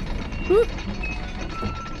 Whew.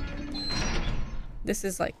 This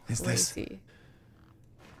is, like, crazy.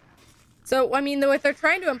 So, I mean, what they're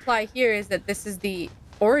trying to imply here is that this is the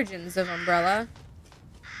origins of Umbrella.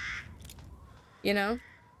 You know?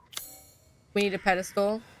 We need a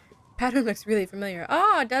pedestal. Pattern looks really familiar.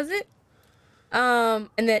 Oh, does it? And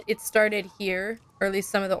that it started here. Or at least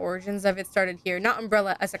some of the origins of it started here. Not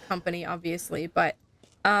Umbrella as a company, obviously, but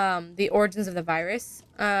the origins of the virus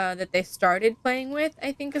that they started playing with,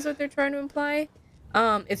 I think is what they're trying to imply.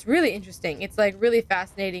 It's really interesting. It's like really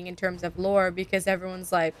fascinating in terms of lore because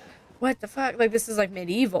everyone's like, what the fuck? Like, this is like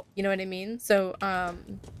medieval, you know what I mean? So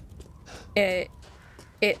it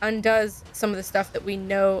undoes some of the stuff that we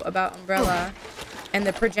know about Umbrella and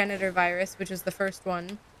the progenitor virus, which is the first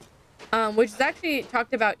one, which is actually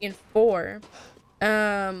talked about in 4.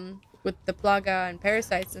 With the plaga and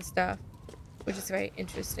parasites and stuff, which is very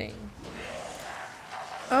interesting.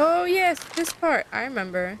 Oh yes, this part I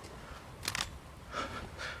remember.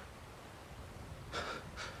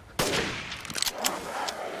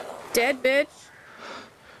 Dead bitch.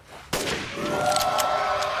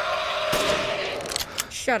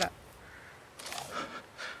 Shut up.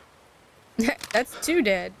 That's 2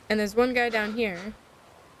 dead, and there's 1 guy down here.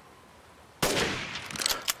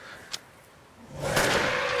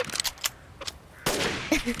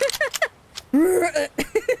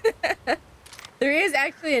 There is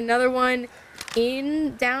actually another one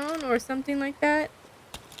down or something like that.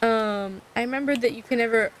 I remember that you can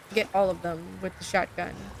never get all of them with the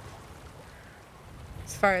shotgun,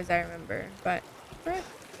 as far as I remember, but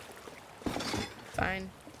fine.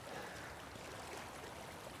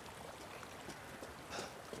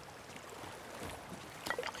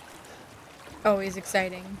 Always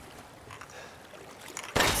exciting.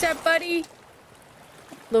 What's up, buddy?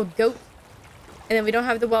 Little goat. And then we don't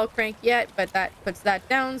have the well crank yet, but that puts that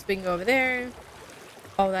down so we can go over there.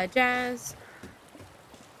 All that jazz.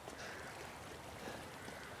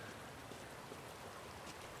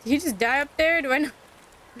 Did he just die up there? Do I know?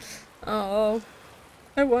 Oh,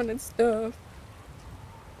 I wanted stuff.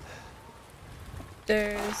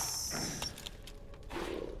 There's...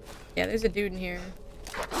 Yeah, there's a dude in here.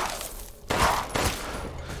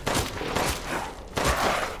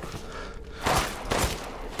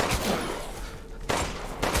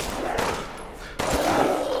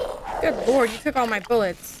 bored. You took all my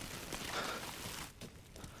bullets.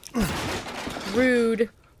 Rude.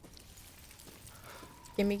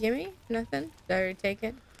 Gimme. Nothing. Did I already take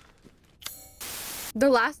it? The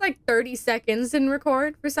last like 30 seconds didn't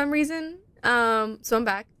record for some reason. So I'm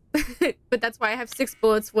back. But that's why I have 6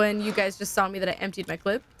 bullets when you guys just saw me that I emptied my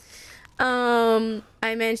clip. I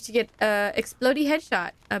managed to get a explodey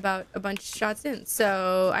headshot about a bunch of shots in.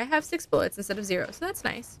 So I have 6 bullets instead of 0. So that's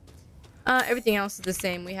nice. Everything else is the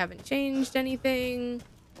same. We haven't changed anything.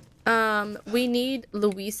 We need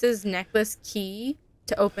Luisa's necklace key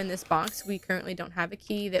to open this box. We currently don't have a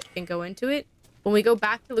key that can go into it. When we go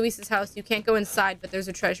back to Luisa's house, you can't go inside, but there's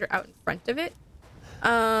a treasure out in front of it.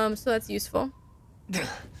 So that's useful.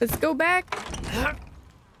 Let's go back.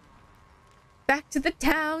 Back to the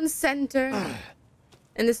town center.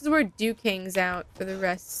 And this is where Duke hangs out for the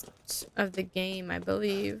rest of the game, I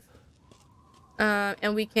believe.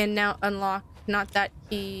 And we can now unlock not that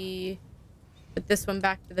key, but this one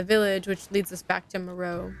back to the village, which leads us back to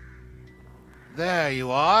Moreau. There you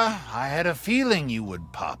are. I had a feeling you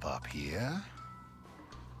would pop up here.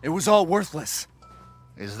 It was all worthless.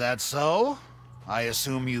 Is that so? I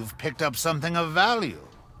assume you've picked up something of value.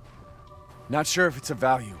 Not sure if it's of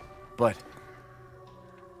value, but...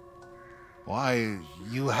 Why,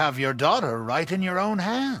 you have your daughter right in your own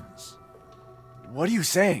hands. What are you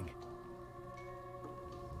saying?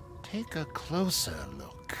 Take a closer look.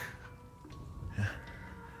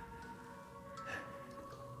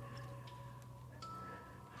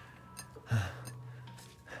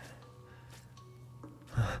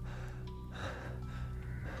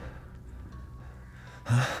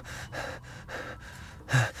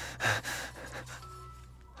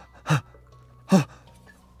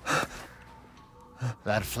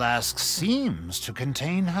 That flask seems to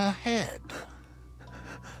contain her head.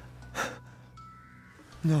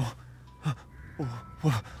 No.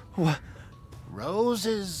 What?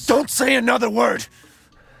 Roses. Don't say another word!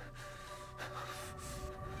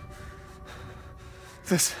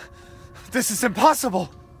 This is impossible!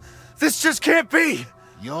 This just can't be!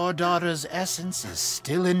 Your daughter's essence is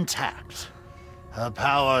still intact. Her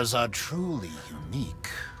powers are truly unique.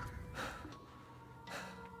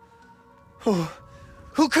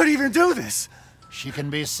 Who could even do this? She can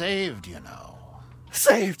be saved, you know.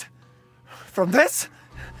 Saved? From this?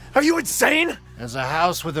 Are you insane? There's a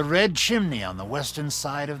house with a red chimney on the western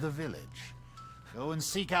side of the village. Go and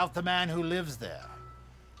seek out the man who lives there.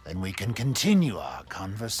 Then we can continue our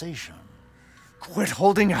conversation. Quit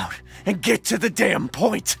holding out and get to the damn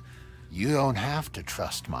point! You don't have to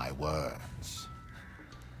trust my words.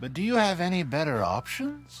 But do you have any better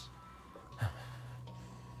options?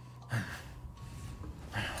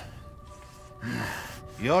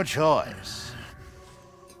 Your choice.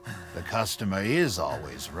 The customer is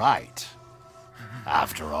always right.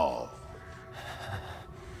 After all.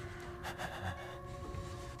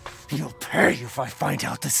 You'll pay if I find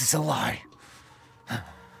out this is a lie.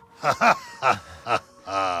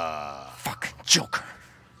 Fucking Joker.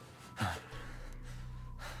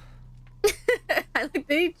 I like that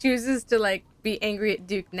he chooses to like be angry at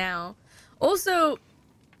Duke now. Also,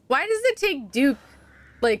 why does it take Duke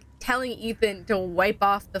like telling Ethan to wipe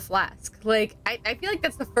off the flask? Like I feel like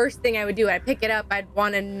that's the first thing I would do. I'd pick it up, I'd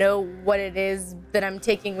want to know what it is that I'm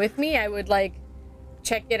taking with me. I would like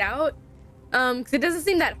check it out. Because it doesn't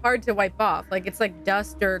seem that hard to wipe off. Like it's like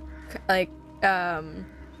dust or like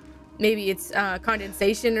maybe it's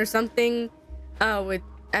condensation or something with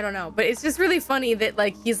I don't know, but it's just really funny that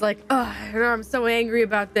like he's like, oh, I'm so angry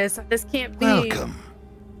about this. This can't be. Welcome.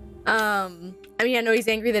 I mean, I know he's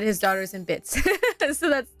angry that his daughter's in bits, so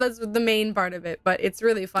that's the main part of it. But it's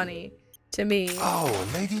really funny to me. Oh,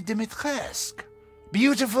 Lady Dimitrescu,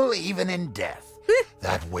 beautiful even in death.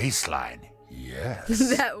 That waistline,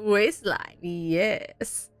 yes. That waistline,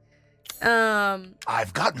 yes.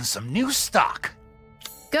 I've gotten some new stock.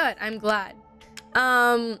 Good. I'm glad.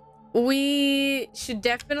 We should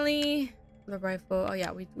definitely the rifle. Oh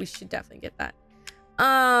yeah, we should definitely get that.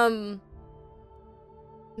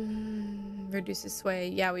 Reduces sway.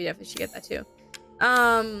 Yeah, we definitely should get that too.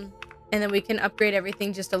 And then we can upgrade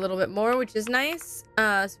everything just a little bit more, which is nice.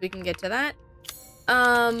 So we can get to that.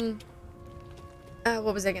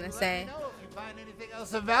 What was I gonna say? Let me know if you find anything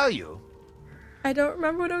else of value. I don't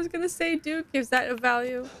remember what I was gonna say. Duke, is that of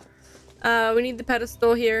value? We need the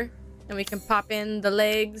pedestal here, and we can pop in the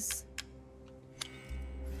legs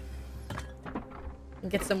and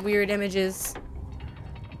get some weird images.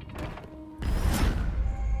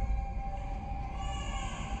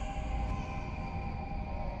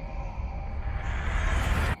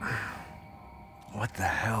 What the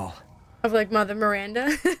hell? Of like Mother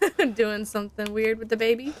Miranda doing something weird with the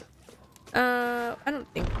baby. I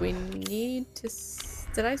don't think we need to...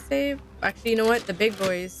 Did I save? Actually, you know what? The big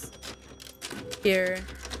boys here.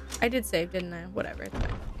 I did save, didn't I? Whatever, it's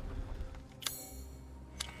fine.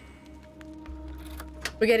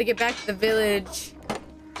 We gotta get back to the village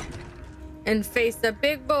and face the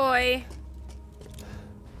big boy.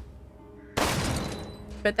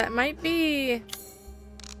 But that might be...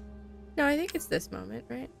 No, I think it's this moment,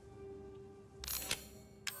 right?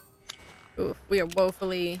 Oof, we are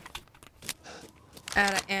woefully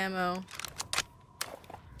out of ammo.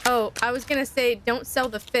 Oh, I was gonna say, don't sell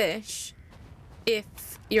the fish if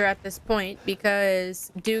you're at this point,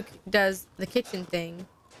 because Duke does the kitchen thing,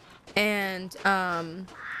 and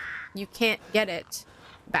you can't get it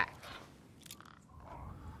back.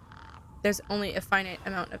 There's only a finite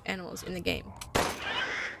amount of animals in the game.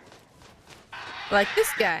 Like this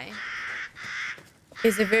guy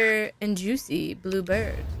is a very juicy blue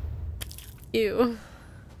bird. Ew.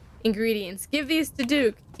 Ingredients. Give these to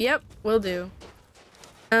Duke. Yep, will do.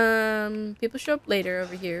 People show up later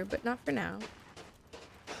over here, but not for now.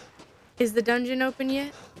 Is the dungeon open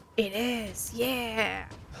yet? It is. Yeah.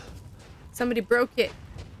 Somebody broke it.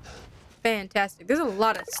 Fantastic. There's a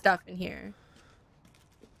lot of stuff in here.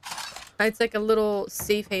 It's like a little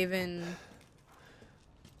safe haven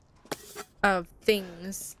of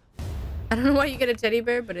things. I don't know why you get a teddy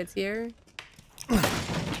bear, but it's here.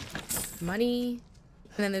 Money.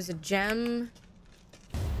 And then there's a gem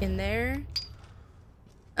in there.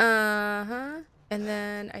 Uh-huh. And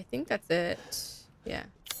then I think that's it. Yeah.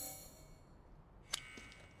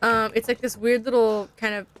 It's like this weird little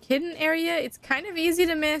kind of hidden area. It's kind of easy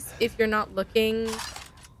to miss if you're not looking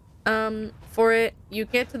for it. You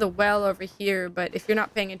get to the well over here, but if you're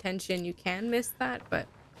not paying attention, you can miss that, but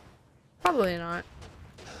probably not.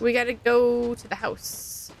 We gotta go to the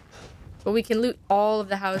house. But we can loot all of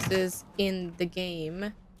the houses in the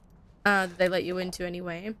game that they let you into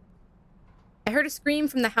anyway. I heard a scream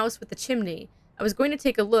from the house with the chimney. I was going to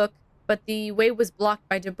take a look, but the way was blocked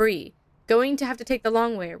by debris. Going to have to take the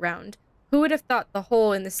long way around. Who would have thought the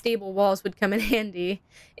hole in the stable walls would come in handy?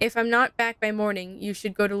 If I'm not back by morning, you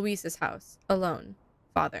should go to Luisa's house. Alone.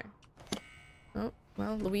 Father. Oh,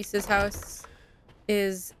 well, Luisa's house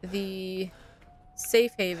is the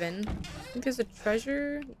safe haven. I think there's a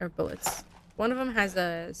treasure or bullets. One of them has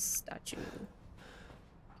a statue. Can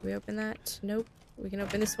we open that? Nope. We can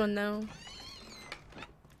open this one though.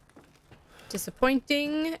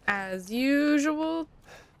 Disappointing as usual.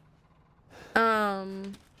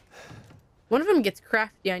 One of them gets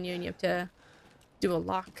crafty on you and you have to do a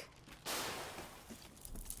lock.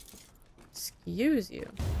 Excuse you.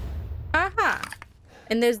 Aha!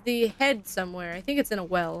 And there's the head somewhere. I think it's in a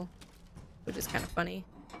well, which is kind of funny.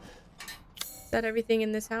 Is that everything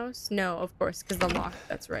in this house? No, of course, because the lock.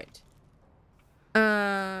 That's right.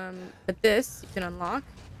 But this you can unlock.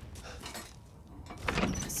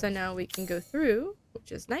 So now we can go through,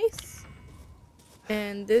 which is nice.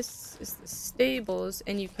 And this is the stables,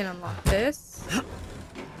 and you can unlock this.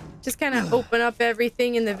 Just kind of open up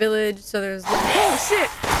everything in the village, so there's... Oh, shit!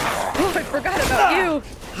 Oh, I forgot about you!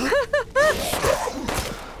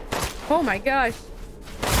 Oh my gosh.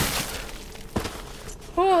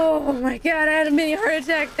 Oh my god, I had a mini heart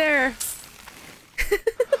attack there.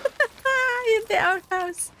 In the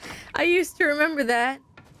outhouse. I used to remember that.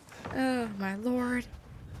 Oh my lord.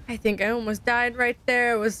 I think I almost died right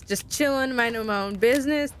there. I was just chilling, minding my own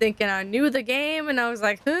business, thinking I knew the game, and I was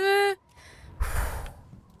like, huh?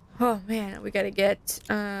 Oh man, we gotta get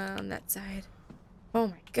on that side. Oh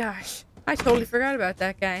my gosh. I totally forgot about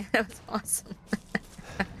that guy. That was awesome.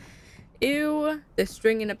 Ew. They're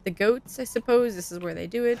stringing up the goats, I suppose. This is where they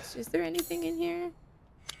do it. Is there anything in here?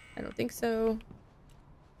 I don't think so.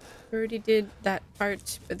 Already did that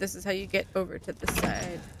part, but this is how you get over to the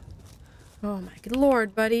side. Oh my good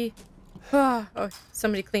lord, buddy. Oh,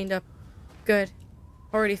 somebody cleaned up. Good.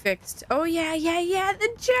 Already fixed. Oh yeah, the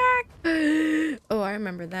jack! Oh, I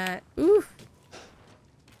remember that. Oof.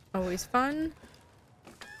 Always fun.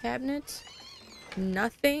 Cabinet.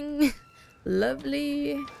 Nothing.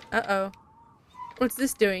 Lovely. Uh-oh. What's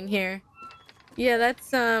this doing here? Yeah,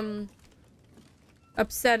 that's,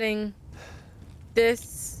 upsetting.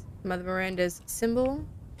 This, Mother Miranda's symbol.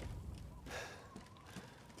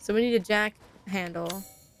 So we need a jack handle,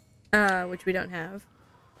 which we don't have,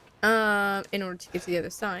 in order to get to the other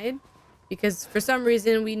side. Because for some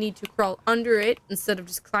reason we need to crawl under it instead of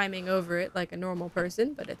just climbing over it like a normal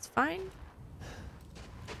person, but it's fine.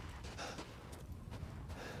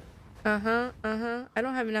 I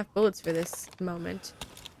don't have enough bullets for this moment.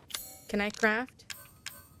 Can I craft?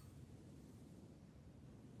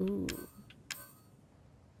 Ooh.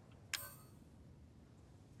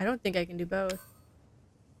 I don't think I can do both.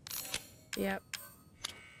 Yep.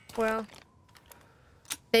 Well,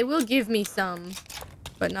 they will give me some,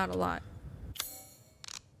 but not a lot.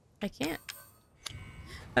 I can't.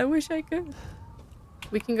 I wish I could.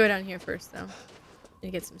 We can go down here first, though,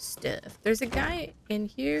 and get some stuff. There's a guy in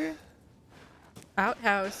here.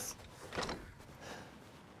 Outhouse.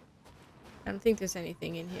 I don't think there's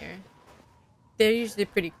anything in here. They're usually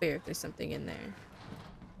pretty clear if there's something in there.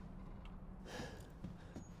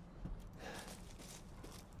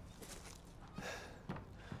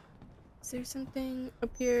 Is there something up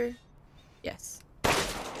here? Yes.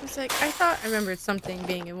 It's like, I thought I remembered something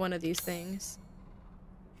being in one of these things.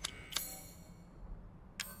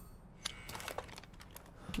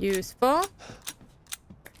 Useful.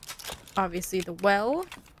 Obviously the well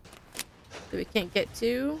that we can't get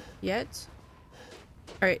to yet.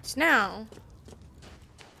 Alright, now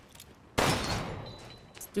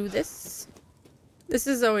let's do this. This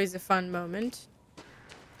is always a fun moment.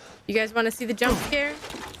 You guys want to see the jump scare?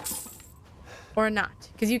 Or not?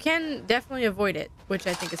 Because you can definitely avoid it, which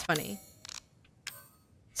I think is funny.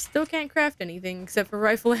 Still can't craft anything except for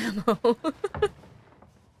rifle ammo.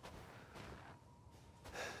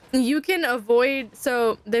 You can avoid...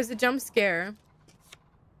 So, there's a jump scare.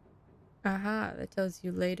 Aha, that tells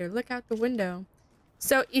you later. Look out the window.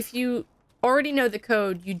 So, if you already know the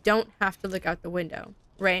code, you don't have to look out the window,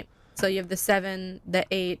 right? So, you have the 7, the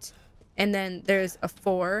 8, and then there's a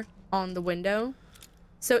 4 on the window.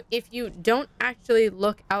 So, if you don't actually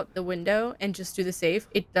look out the window and just do the save,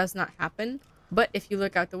 it does not happen. But if you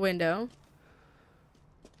look out the window,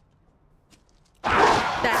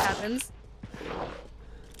 that happens.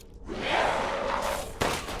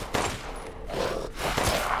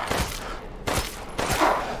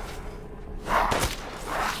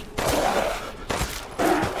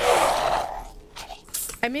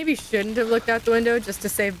 I maybe shouldn't have looked out the window just to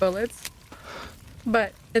save bullets,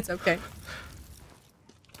 but it's okay.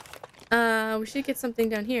 We should get something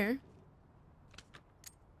down here.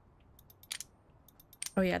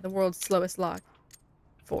 Oh yeah, the world's slowest lock.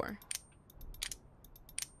 4.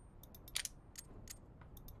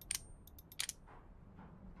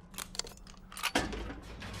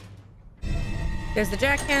 There's the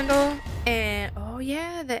jack handle, and oh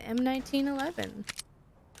yeah, the M1911.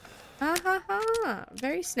 Ha ha ha!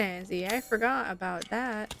 Very snazzy. I forgot about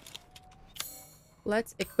that.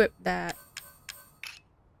 Let's equip that.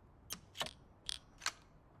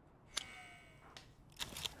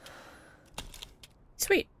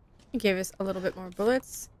 Sweet. It gave us a little bit more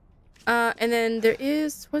bullets. And then there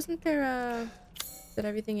is... Wasn't there a... Is that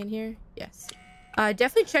everything in here? Yes.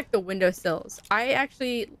 Definitely check the windowsills. I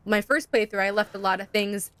actually... My first playthrough, I left a lot of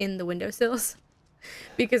things in the windowsills.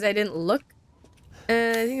 Because I didn't look.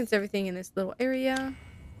 I think it's everything in this little area.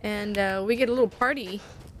 And we get a little party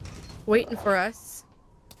waiting for us.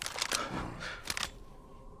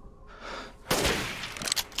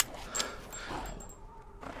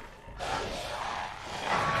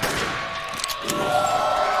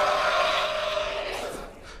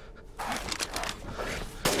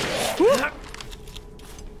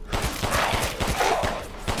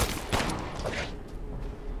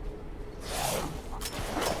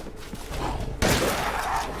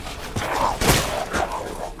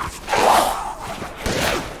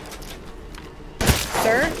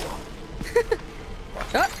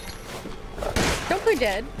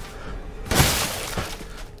 Dead.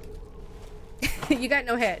 You got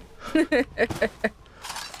no head. I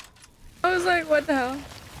was like, what the hell?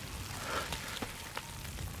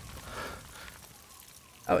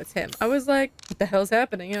 Oh, it's him. I was like, what the hell's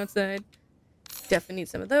happening outside? Definitely need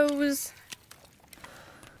some of those.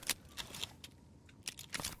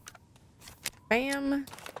 Bam.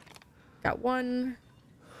 Got 1.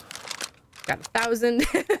 Got 1,000.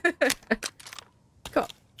 Cool.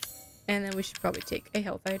 And then we should probably take a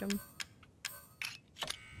health item.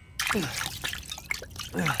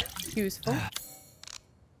 Useful.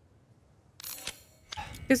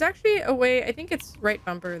 There's actually a way, I think it's right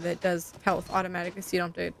bumper, that does health automatically so you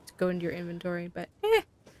don't have to go into your inventory, but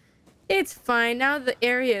it's fine. Now the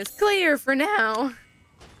area is clear for now.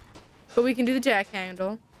 But we can do the jack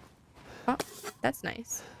handle. Oh, that's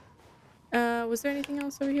nice. Was there anything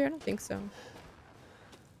else over here? I don't think so.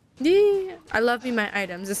 Yeah, I love me my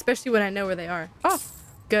items, especially when I know where they are. Oh,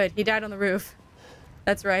 good. He died on the roof.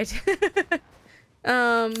 That's right.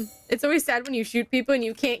 It's always sad when you shoot people and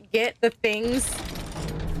you can't get the things.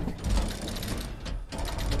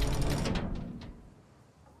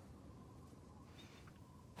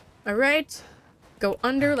 All right. Go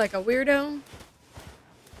under like a weirdo.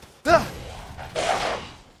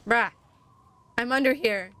 Bruh. I'm under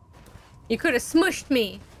here. You could have smushed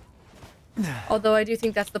me. Although I do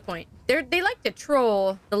think that's the point. They like to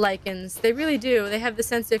troll the Lycans. They really do. They have the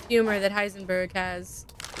sense of humor that Heisenberg has.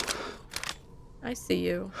 I see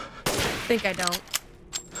you. Think I don't.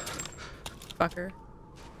 Fucker.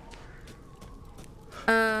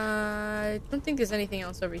 I don't think there's anything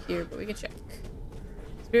else over here, but we can check.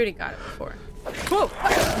 We already got it before. Whoa!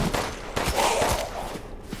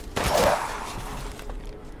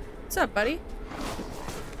 What's up, buddy?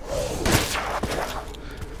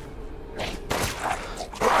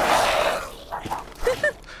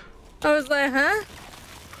 I was like, huh?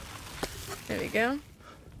 There we go.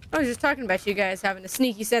 I was just talking about you guys having a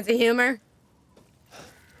sneaky sense of humor.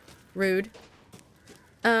 Rude.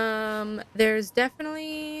 There's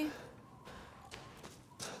definitely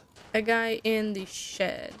a guy in the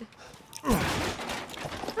shed.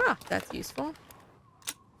 Ah, that's useful.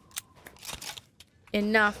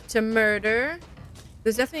 Enough to murder.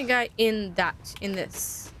 There's definitely a guy in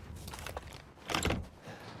this.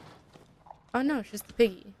 Oh no, it's just the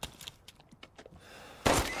piggy.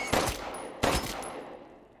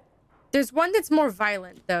 There's one that's more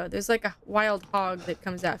violent, though. There's like a wild hog that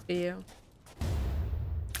comes after you.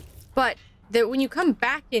 But when you come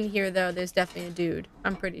back in here, though, there's definitely a dude.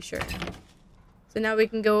 I'm pretty sure. So now we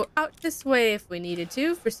can go out this way if we needed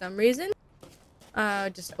to, for some reason.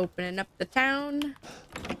 Just opening up the town.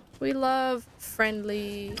 We love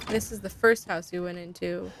friendly... This is the first house we went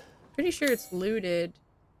into. Pretty sure it's looted.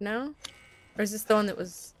 No? Or is this the one that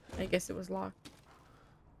was... I guess it was locked.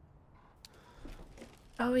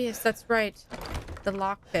 Oh, yes, that's right. The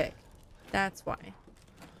lockpick. That's why.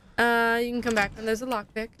 You can come back when there's a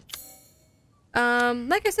lockpick.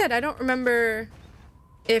 Like I said, I don't remember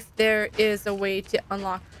if there is a way to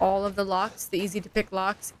unlock all of the locks, the easy to pick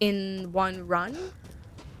locks, in one run.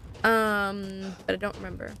 But I don't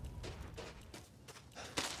remember.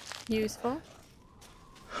 Useful.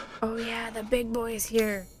 Oh yeah, the big boy is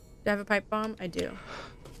here. Do I have a pipe bomb? I do.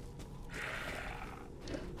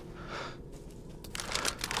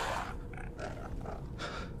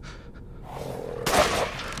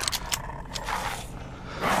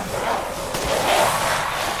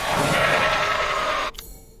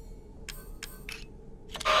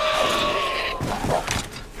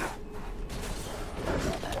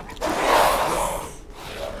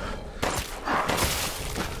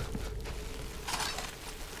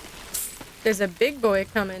 There's a big boy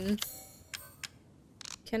coming.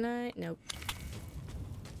 Can I? Nope.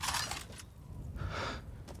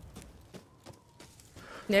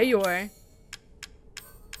 There you are.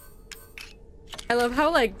 I love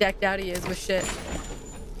how, like, decked out he is with shit.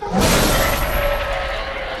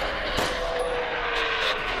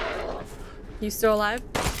 You still alive?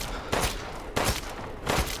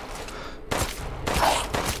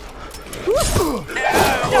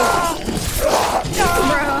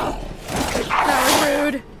 Bro. That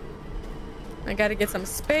was rude. I gotta get some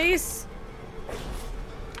space.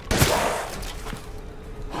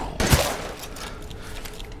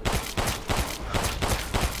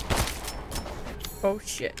 Oh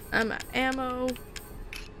shit, I'm out of ammo.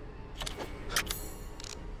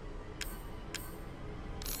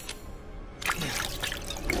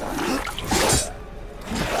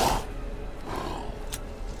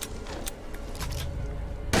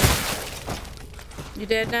 You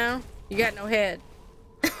dead now? You got no head.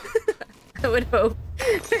 I would hope.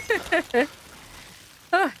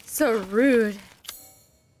 Oh, so rude.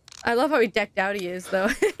 I love how he decked out he is, though.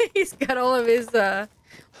 He's got all of his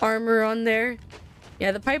armor on there.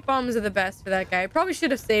 Yeah, the pipe bombs are the best for that guy. I probably should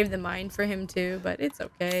have saved the mine for him, too, but it's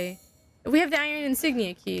okay. We have the iron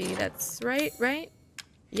insignia key. That's right, right?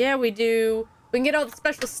 Yeah, we do. We can get all the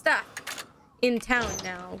special stuff in town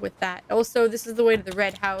now with that. Also, this is the way to the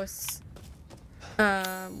red house.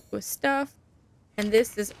 With stuff. And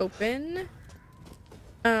this is open.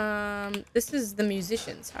 This is the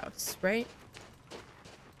musician's house, right?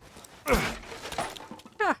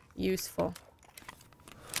 Ah, useful.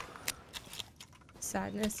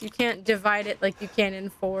 Sadness. You can't divide it like you can in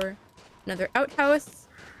 4. Another outhouse.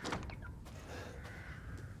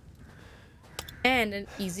 And an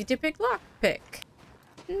easy to pick lockpick.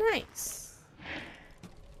 Nice.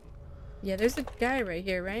 Yeah, there's a guy right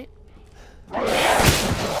here, right?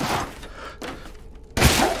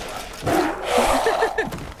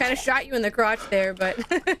 Kind of shot you in the crotch there, but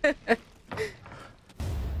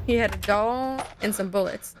he had a doll and some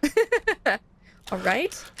bullets. All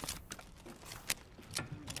right.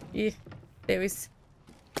 Yeah, they always,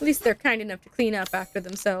 at least they're kind enough to clean up after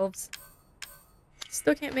themselves.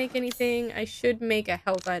 Still can't make anything. I should make a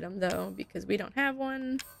health item though, because we don't have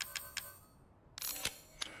one.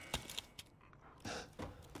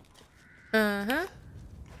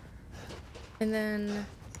 And then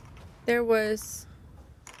there was...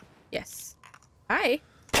 Yes. Hi.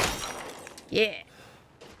 Yeah.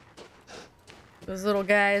 Those little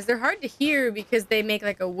guys. They're hard to hear because they make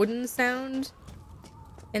like a wooden sound.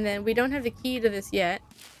 And then we don't have the key to this yet.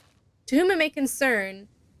 To whom it may concern,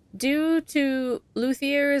 due to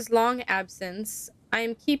Luthier's long absence, I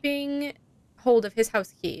am keeping hold of his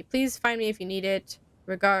house key. Please find me if you need it.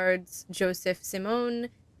 Regards, Joseph Simone,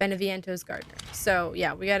 Beneviento's gardener. So,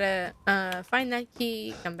 yeah, we gotta find that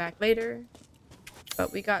key, come back later.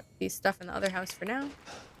 But we got the stuff in the other house for now.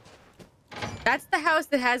 That's the house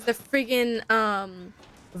that has the friggin'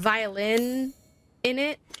 violin in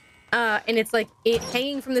it. And it's like it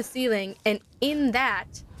hanging from the ceiling. And in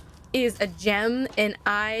that is a gem. And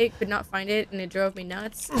I could not find it. And it drove me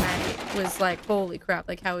nuts. And I was like, holy crap.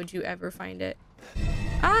 Like, how would you ever find it?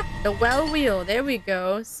 Ah, the well wheel. There we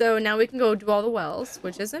go. So now we can go do all the wells,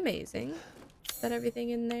 which is amazing. Is that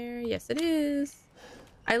everything in there? Yes, it is.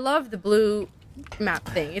 I love the blue map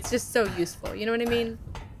thing. It's just so useful. You know what I mean?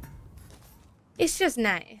 It's just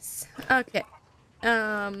nice. Okay.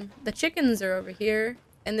 The chickens are over here.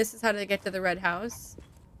 And this is how to get to the red house.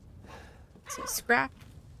 So scrap.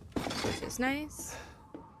 Which is nice.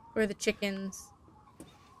 Where are the chickens?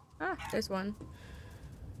 Ah, there's one.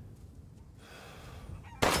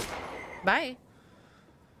 Bye.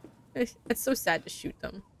 It's so sad to shoot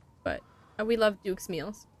them. But we love Duke's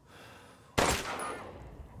meals.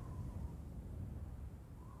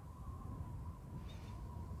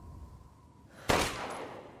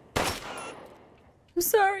 I'm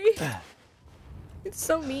sorry. It's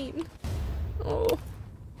so mean. Oh,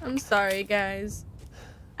 I'm sorry, guys.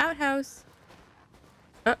 Outhouse.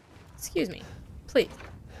 Oh, excuse me. Please.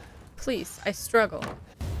 Please, I struggle.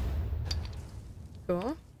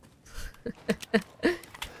 Cool.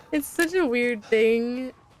 It's such a weird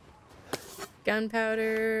thing.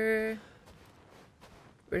 Gunpowder.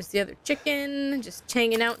 Where's the other chicken? Just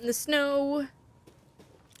hanging out in the snow.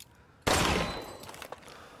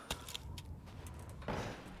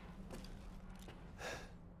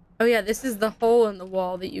 Oh yeah, this is the hole in the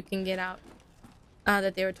wall that you can get out.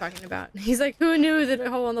 That they were talking about. He's like, who knew that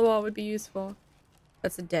a hole in the wall would be useful?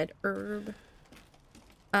 That's a dead herb.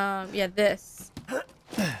 Yeah, this.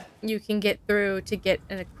 You can get through to get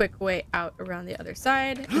in a quick way out around the other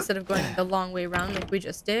side. Instead of going the long way around like we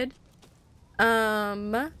just did.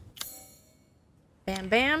 Bam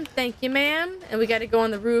bam. Thank you, ma'am. And we gotta go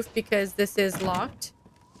on the roof because this is locked.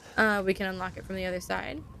 We can unlock it from the other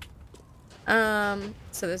side.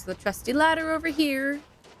 So there's the trusty ladder over here,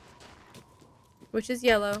 which is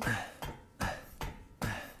yellow.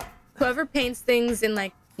 Whoever paints things in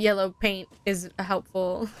like yellow paint is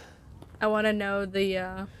helpful. I want to know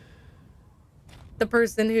the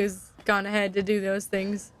person who's gone ahead to do those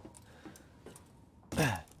things.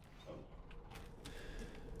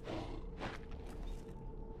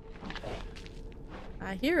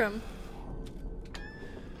 I hear him.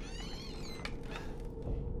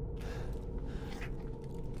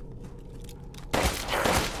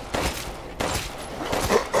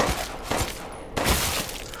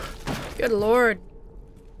 Good lord.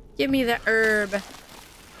 Give me the herb.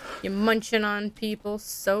 You munching on people.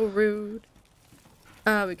 So rude.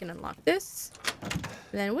 We can unlock this.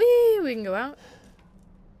 And then we can go out.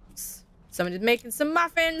 Somebody's making some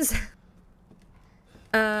muffins.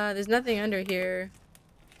 There's nothing under here.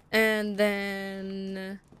 And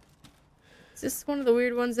then... Is this one of the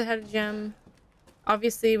weird ones that had a gem?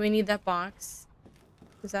 Obviously, we need that box.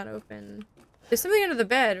 Is that open? There's something under the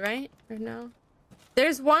bed, right? Or no?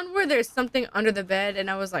 There's one where there's something under the bed, and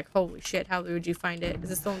I was like, holy shit, how would you find it? Is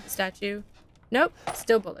this the one with the statue? Nope,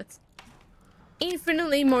 still bullets.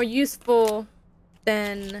 Infinitely more useful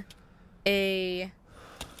than a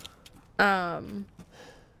a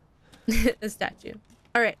statue.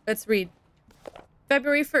 Alright, let's read.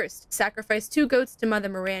 February 1st, sacrificed 2 goats to Mother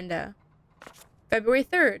Miranda. February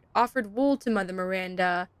 3rd, offered wool to Mother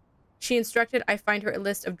Miranda. She instructed I find her a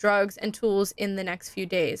list of drugs and tools in the next few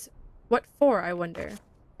days. What for, I wonder?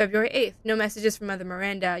 February 8th, no messages from Mother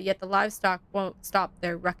Miranda, yet the livestock won't stop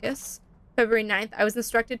their ruckus. February 9th, I was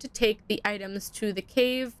instructed to take the items to the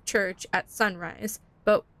cave church at sunrise,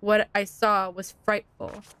 but what I saw was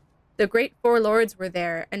frightful. The great 4 lords were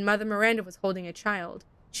there, and Mother Miranda was holding a child.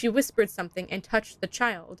 She whispered something and touched the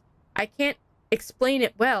child. I can't explain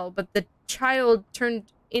it well, but the child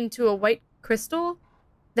turned into a white crystal.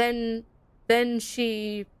 Then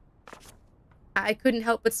she... I couldn't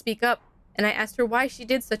help but speak up, and I asked her why she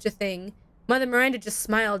did such a thing. Mother Miranda just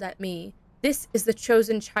smiled at me. This is the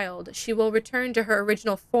chosen child. She will return to her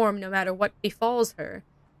original form no matter what befalls her.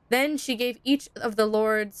 Then she gave each of the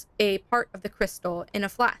lords a part of the crystal in a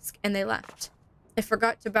flask, and they left. I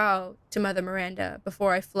forgot to bow to Mother Miranda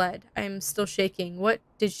before I fled. I am still shaking. What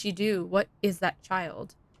did she do? What is that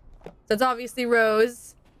child? So it's obviously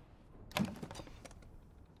Rose.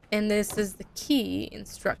 And this is the key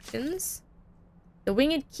instructions. The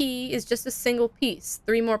winged key is just a single piece.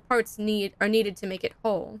 3 more parts are needed to make it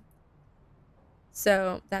whole.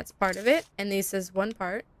 So that's part of it. And this is 1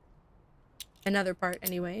 part. Another part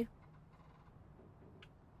anyway.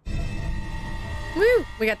 Woo!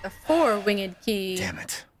 We got the 4 winged key. Damn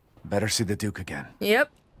it. Better see the Duke again.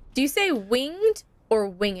 Yep. Do you say winged or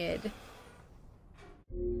winged?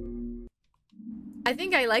 I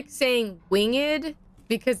think I like saying winged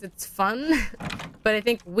because it's fun, but I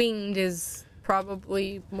think winged is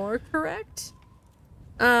probably more correct.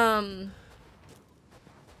 Oh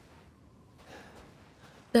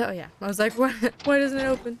yeah, I was like, why doesn't it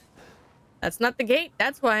open? That's not the gate,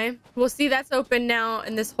 that's why. We'll see that's open now,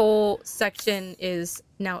 and this whole section is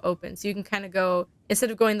now open. So you can kind of go, instead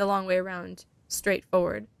of going the long way around, straight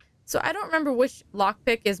forward. So I don't remember which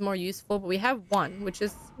lockpick is more useful, but we have 1, which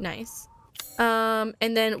is nice. And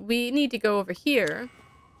then we need to go over here.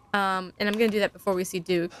 And I'm gonna do that before we see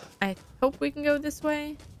Duke. I hope we can go this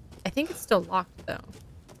way. I think it's still locked, though.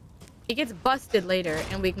 It gets busted later,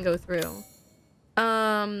 and we can go through.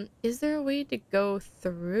 Is there a way to go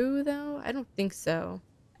through, though? I don't think so.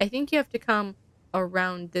 I think you have to come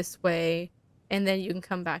around this way, and then you can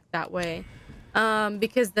come back that way.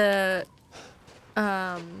 Because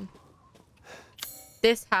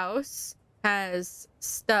this house has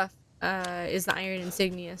stuff, is the iron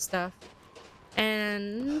insignia stuff.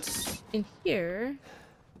 And in here...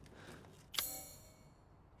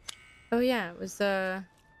 Oh yeah, it was,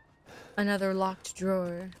 another locked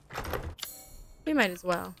drawer. We might as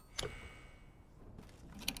well.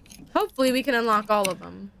 Hopefully we can unlock all of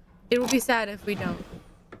them. It will be sad if we don't.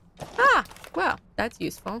 Ah! Well, that's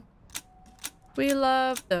useful. We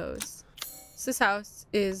love those. This house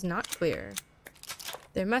is not clear.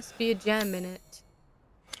 There must be a gem in it.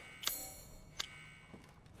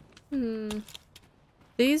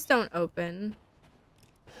 These don't open.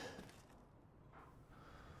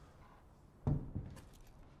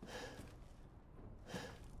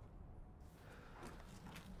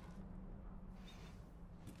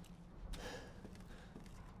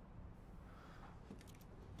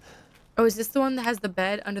 Oh, is this the one that has the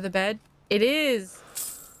bed under the bed? It is.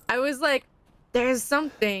 I was like, there's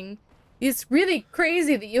something. It's really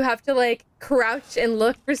crazy that you have to like crouch and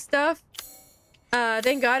look for stuff.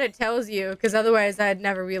 Thank God it tells you, because otherwise I'd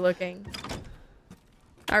never be looking.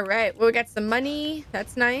 All right, well, we got some money.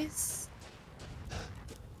 That's nice.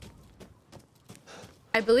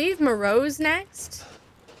 I believe Moreau's next.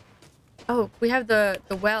 Oh, we have the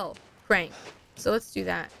well crank. So let's do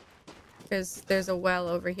that. Because there's a well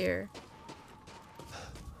over here.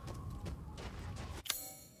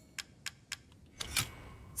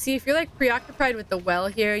 See, if you're like preoccupied with the well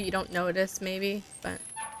here, you don't notice maybe, but...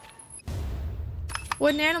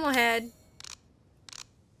 Wooden animal head.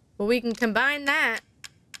 Well, we can combine that.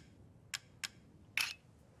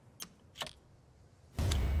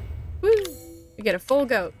 Woo! We get a full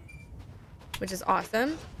goat, which is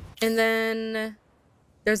awesome. And then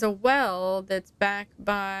there's a well that's back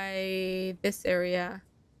by this area.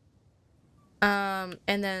 And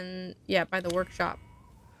then, yeah, by the workshop,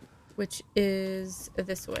 which is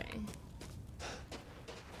this way.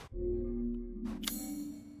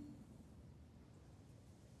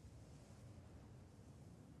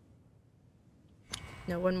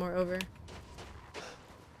 No, one more over.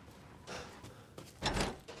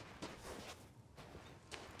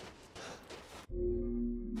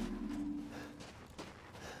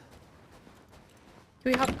 Do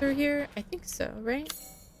we hop through here? I think so, right?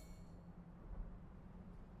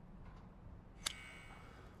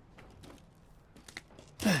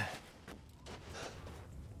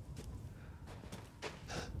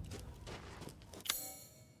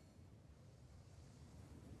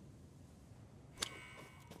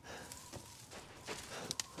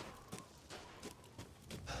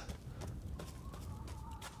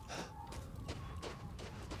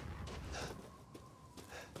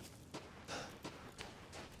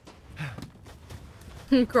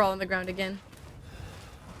 Crawl on the ground again.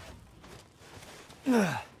 Don't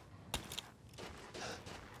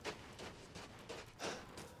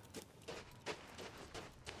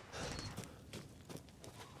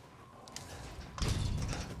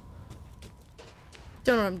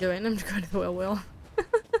know what I'm doing. I'm just going to the wheel.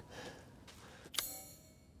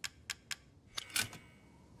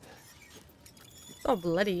 It's all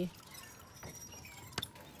bloody.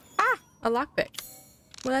 Ah! A lockpick.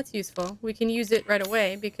 Well, that's useful. We can use it right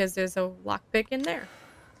away because there's a lockpick in there.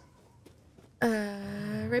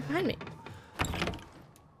 Right behind me.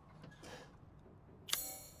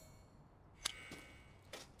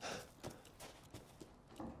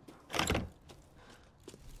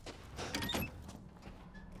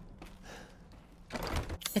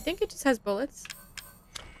 I think it just has bullets.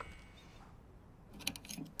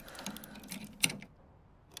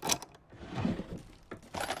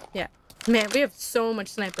 Yeah. Man, we have so much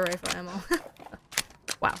sniper rifle ammo.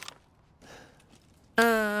 Wow.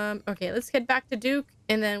 Okay, let's head back to Duke,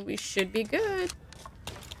 and then we should be good.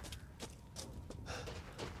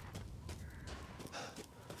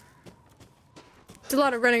 It's a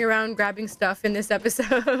lot of running around grabbing stuff in this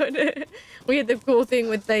episode. We had the cool thing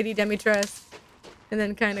with Lady Demitresque, and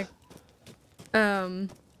then kind of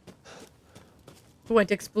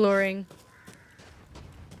went exploring.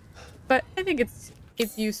 But I think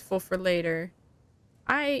it's useful for later.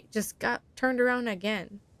 I just got turned around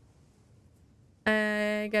again.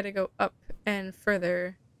 I gotta go up and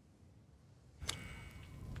further.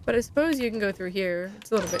 But I suppose you can go through here.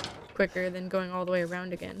 It's a little bit quicker than going all the way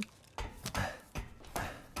around again.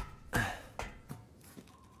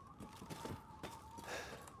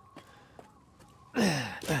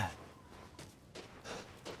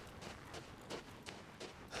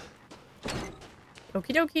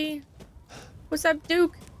 Okie dokie. What's up,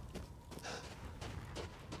 Duke?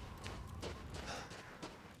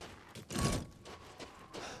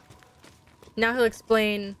 Now he'll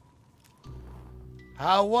explain.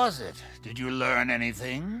 How was it? Did you learn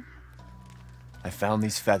anything? I found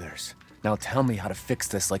these feathers. Now tell me how to fix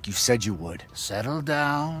this like you said you would. Settle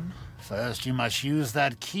down. First, you must use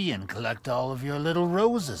that key and collect all of your little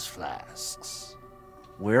roses flasks.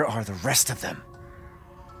 Where are the rest of them?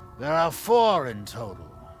 There are 4 in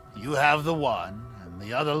total. You have the one, and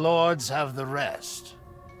the other lords have the rest.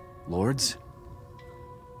 Lords?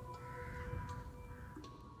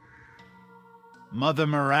 Mother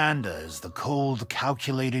Miranda is the cold,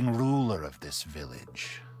 calculating ruler of this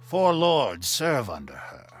village. 4 lords serve under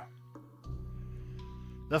her.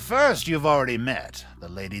 The first you've already met, the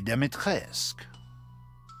Lady Demitresque.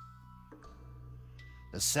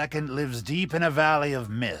 The second lives deep in a valley of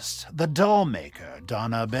mist, the doll-maker,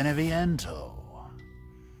 Donna Beneviento.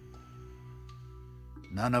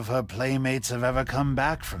 None of her playmates have ever come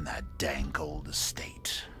back from that dank old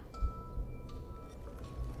estate.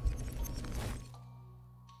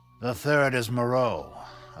 The third is Moreau,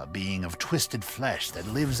 a being of twisted flesh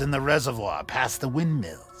that lives in the reservoir past the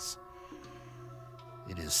windmills.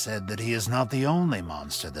 It is said that he is not the only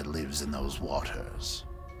monster that lives in those waters.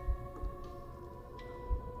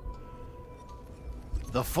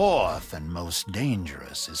 The fourth and most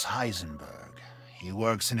dangerous is Heisenberg. He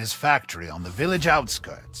works in his factory on the village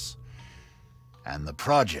outskirts. And the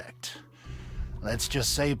project. Let's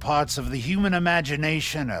just say parts of the human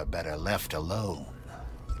imagination are better left alone.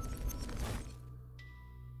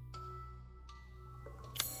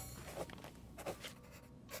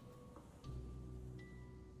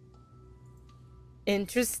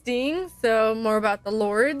 Interesting. So more about the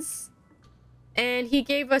lords. And he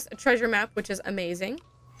gave us a treasure map, which is amazing.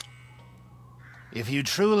 If you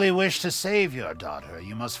truly wish to save your daughter,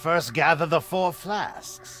 you must first gather the 4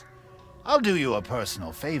 flasks. I'll do you a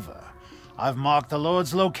personal favor. I've marked the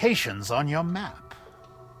lords' locations on your map.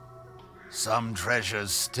 Some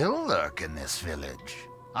treasures still lurk in this village.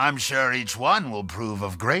 I'm sure each one will prove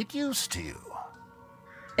of great use to you.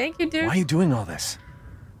 Thank you, dude. Why are you doing all this?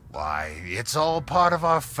 Why, it's all part of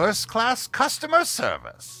our first-class customer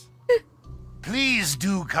service. Please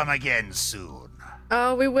do come again soon.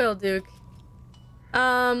 Oh, we will, Duke.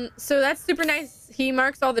 So that's super nice. He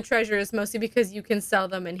marks all the treasures mostly because you can sell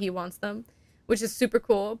them and he wants them, which is super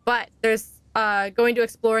cool. But there's going to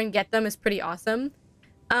explore and get them is pretty awesome.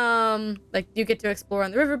 Like you get to explore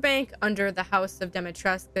on the riverbank under the house of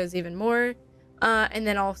Demitresque. There's even more. And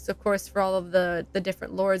then also, of course, for all of the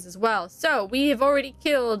different lords as well. So we have already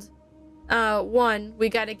killed one. We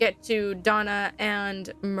got to get to Donna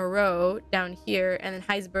and Moreau down here, and then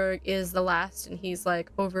Heisenberg is the last, and he's like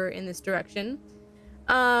over in this direction.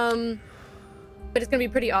 But it's gonna be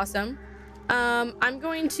pretty awesome. I'm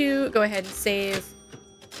going to go ahead and save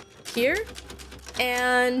here.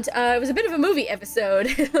 And it was a bit of a movie episode.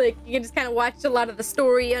 Like you can just kind of watch a lot of the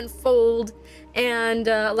story unfold and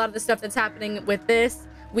a lot of the stuff that's happening with this.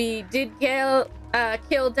 We did kill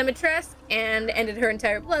Demitresque and ended her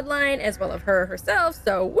entire bloodline as well as her herself.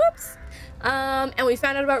 So whoops. And we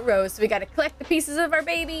found out about Rose, so we got to collect the pieces of our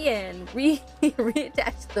baby and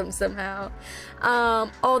reattach them somehow.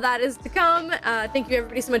 All that is to come. Thank you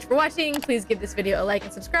everybody so much for watching. Please give this video a like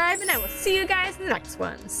and subscribe, and I will see you guys in the next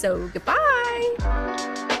one. So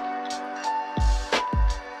goodbye.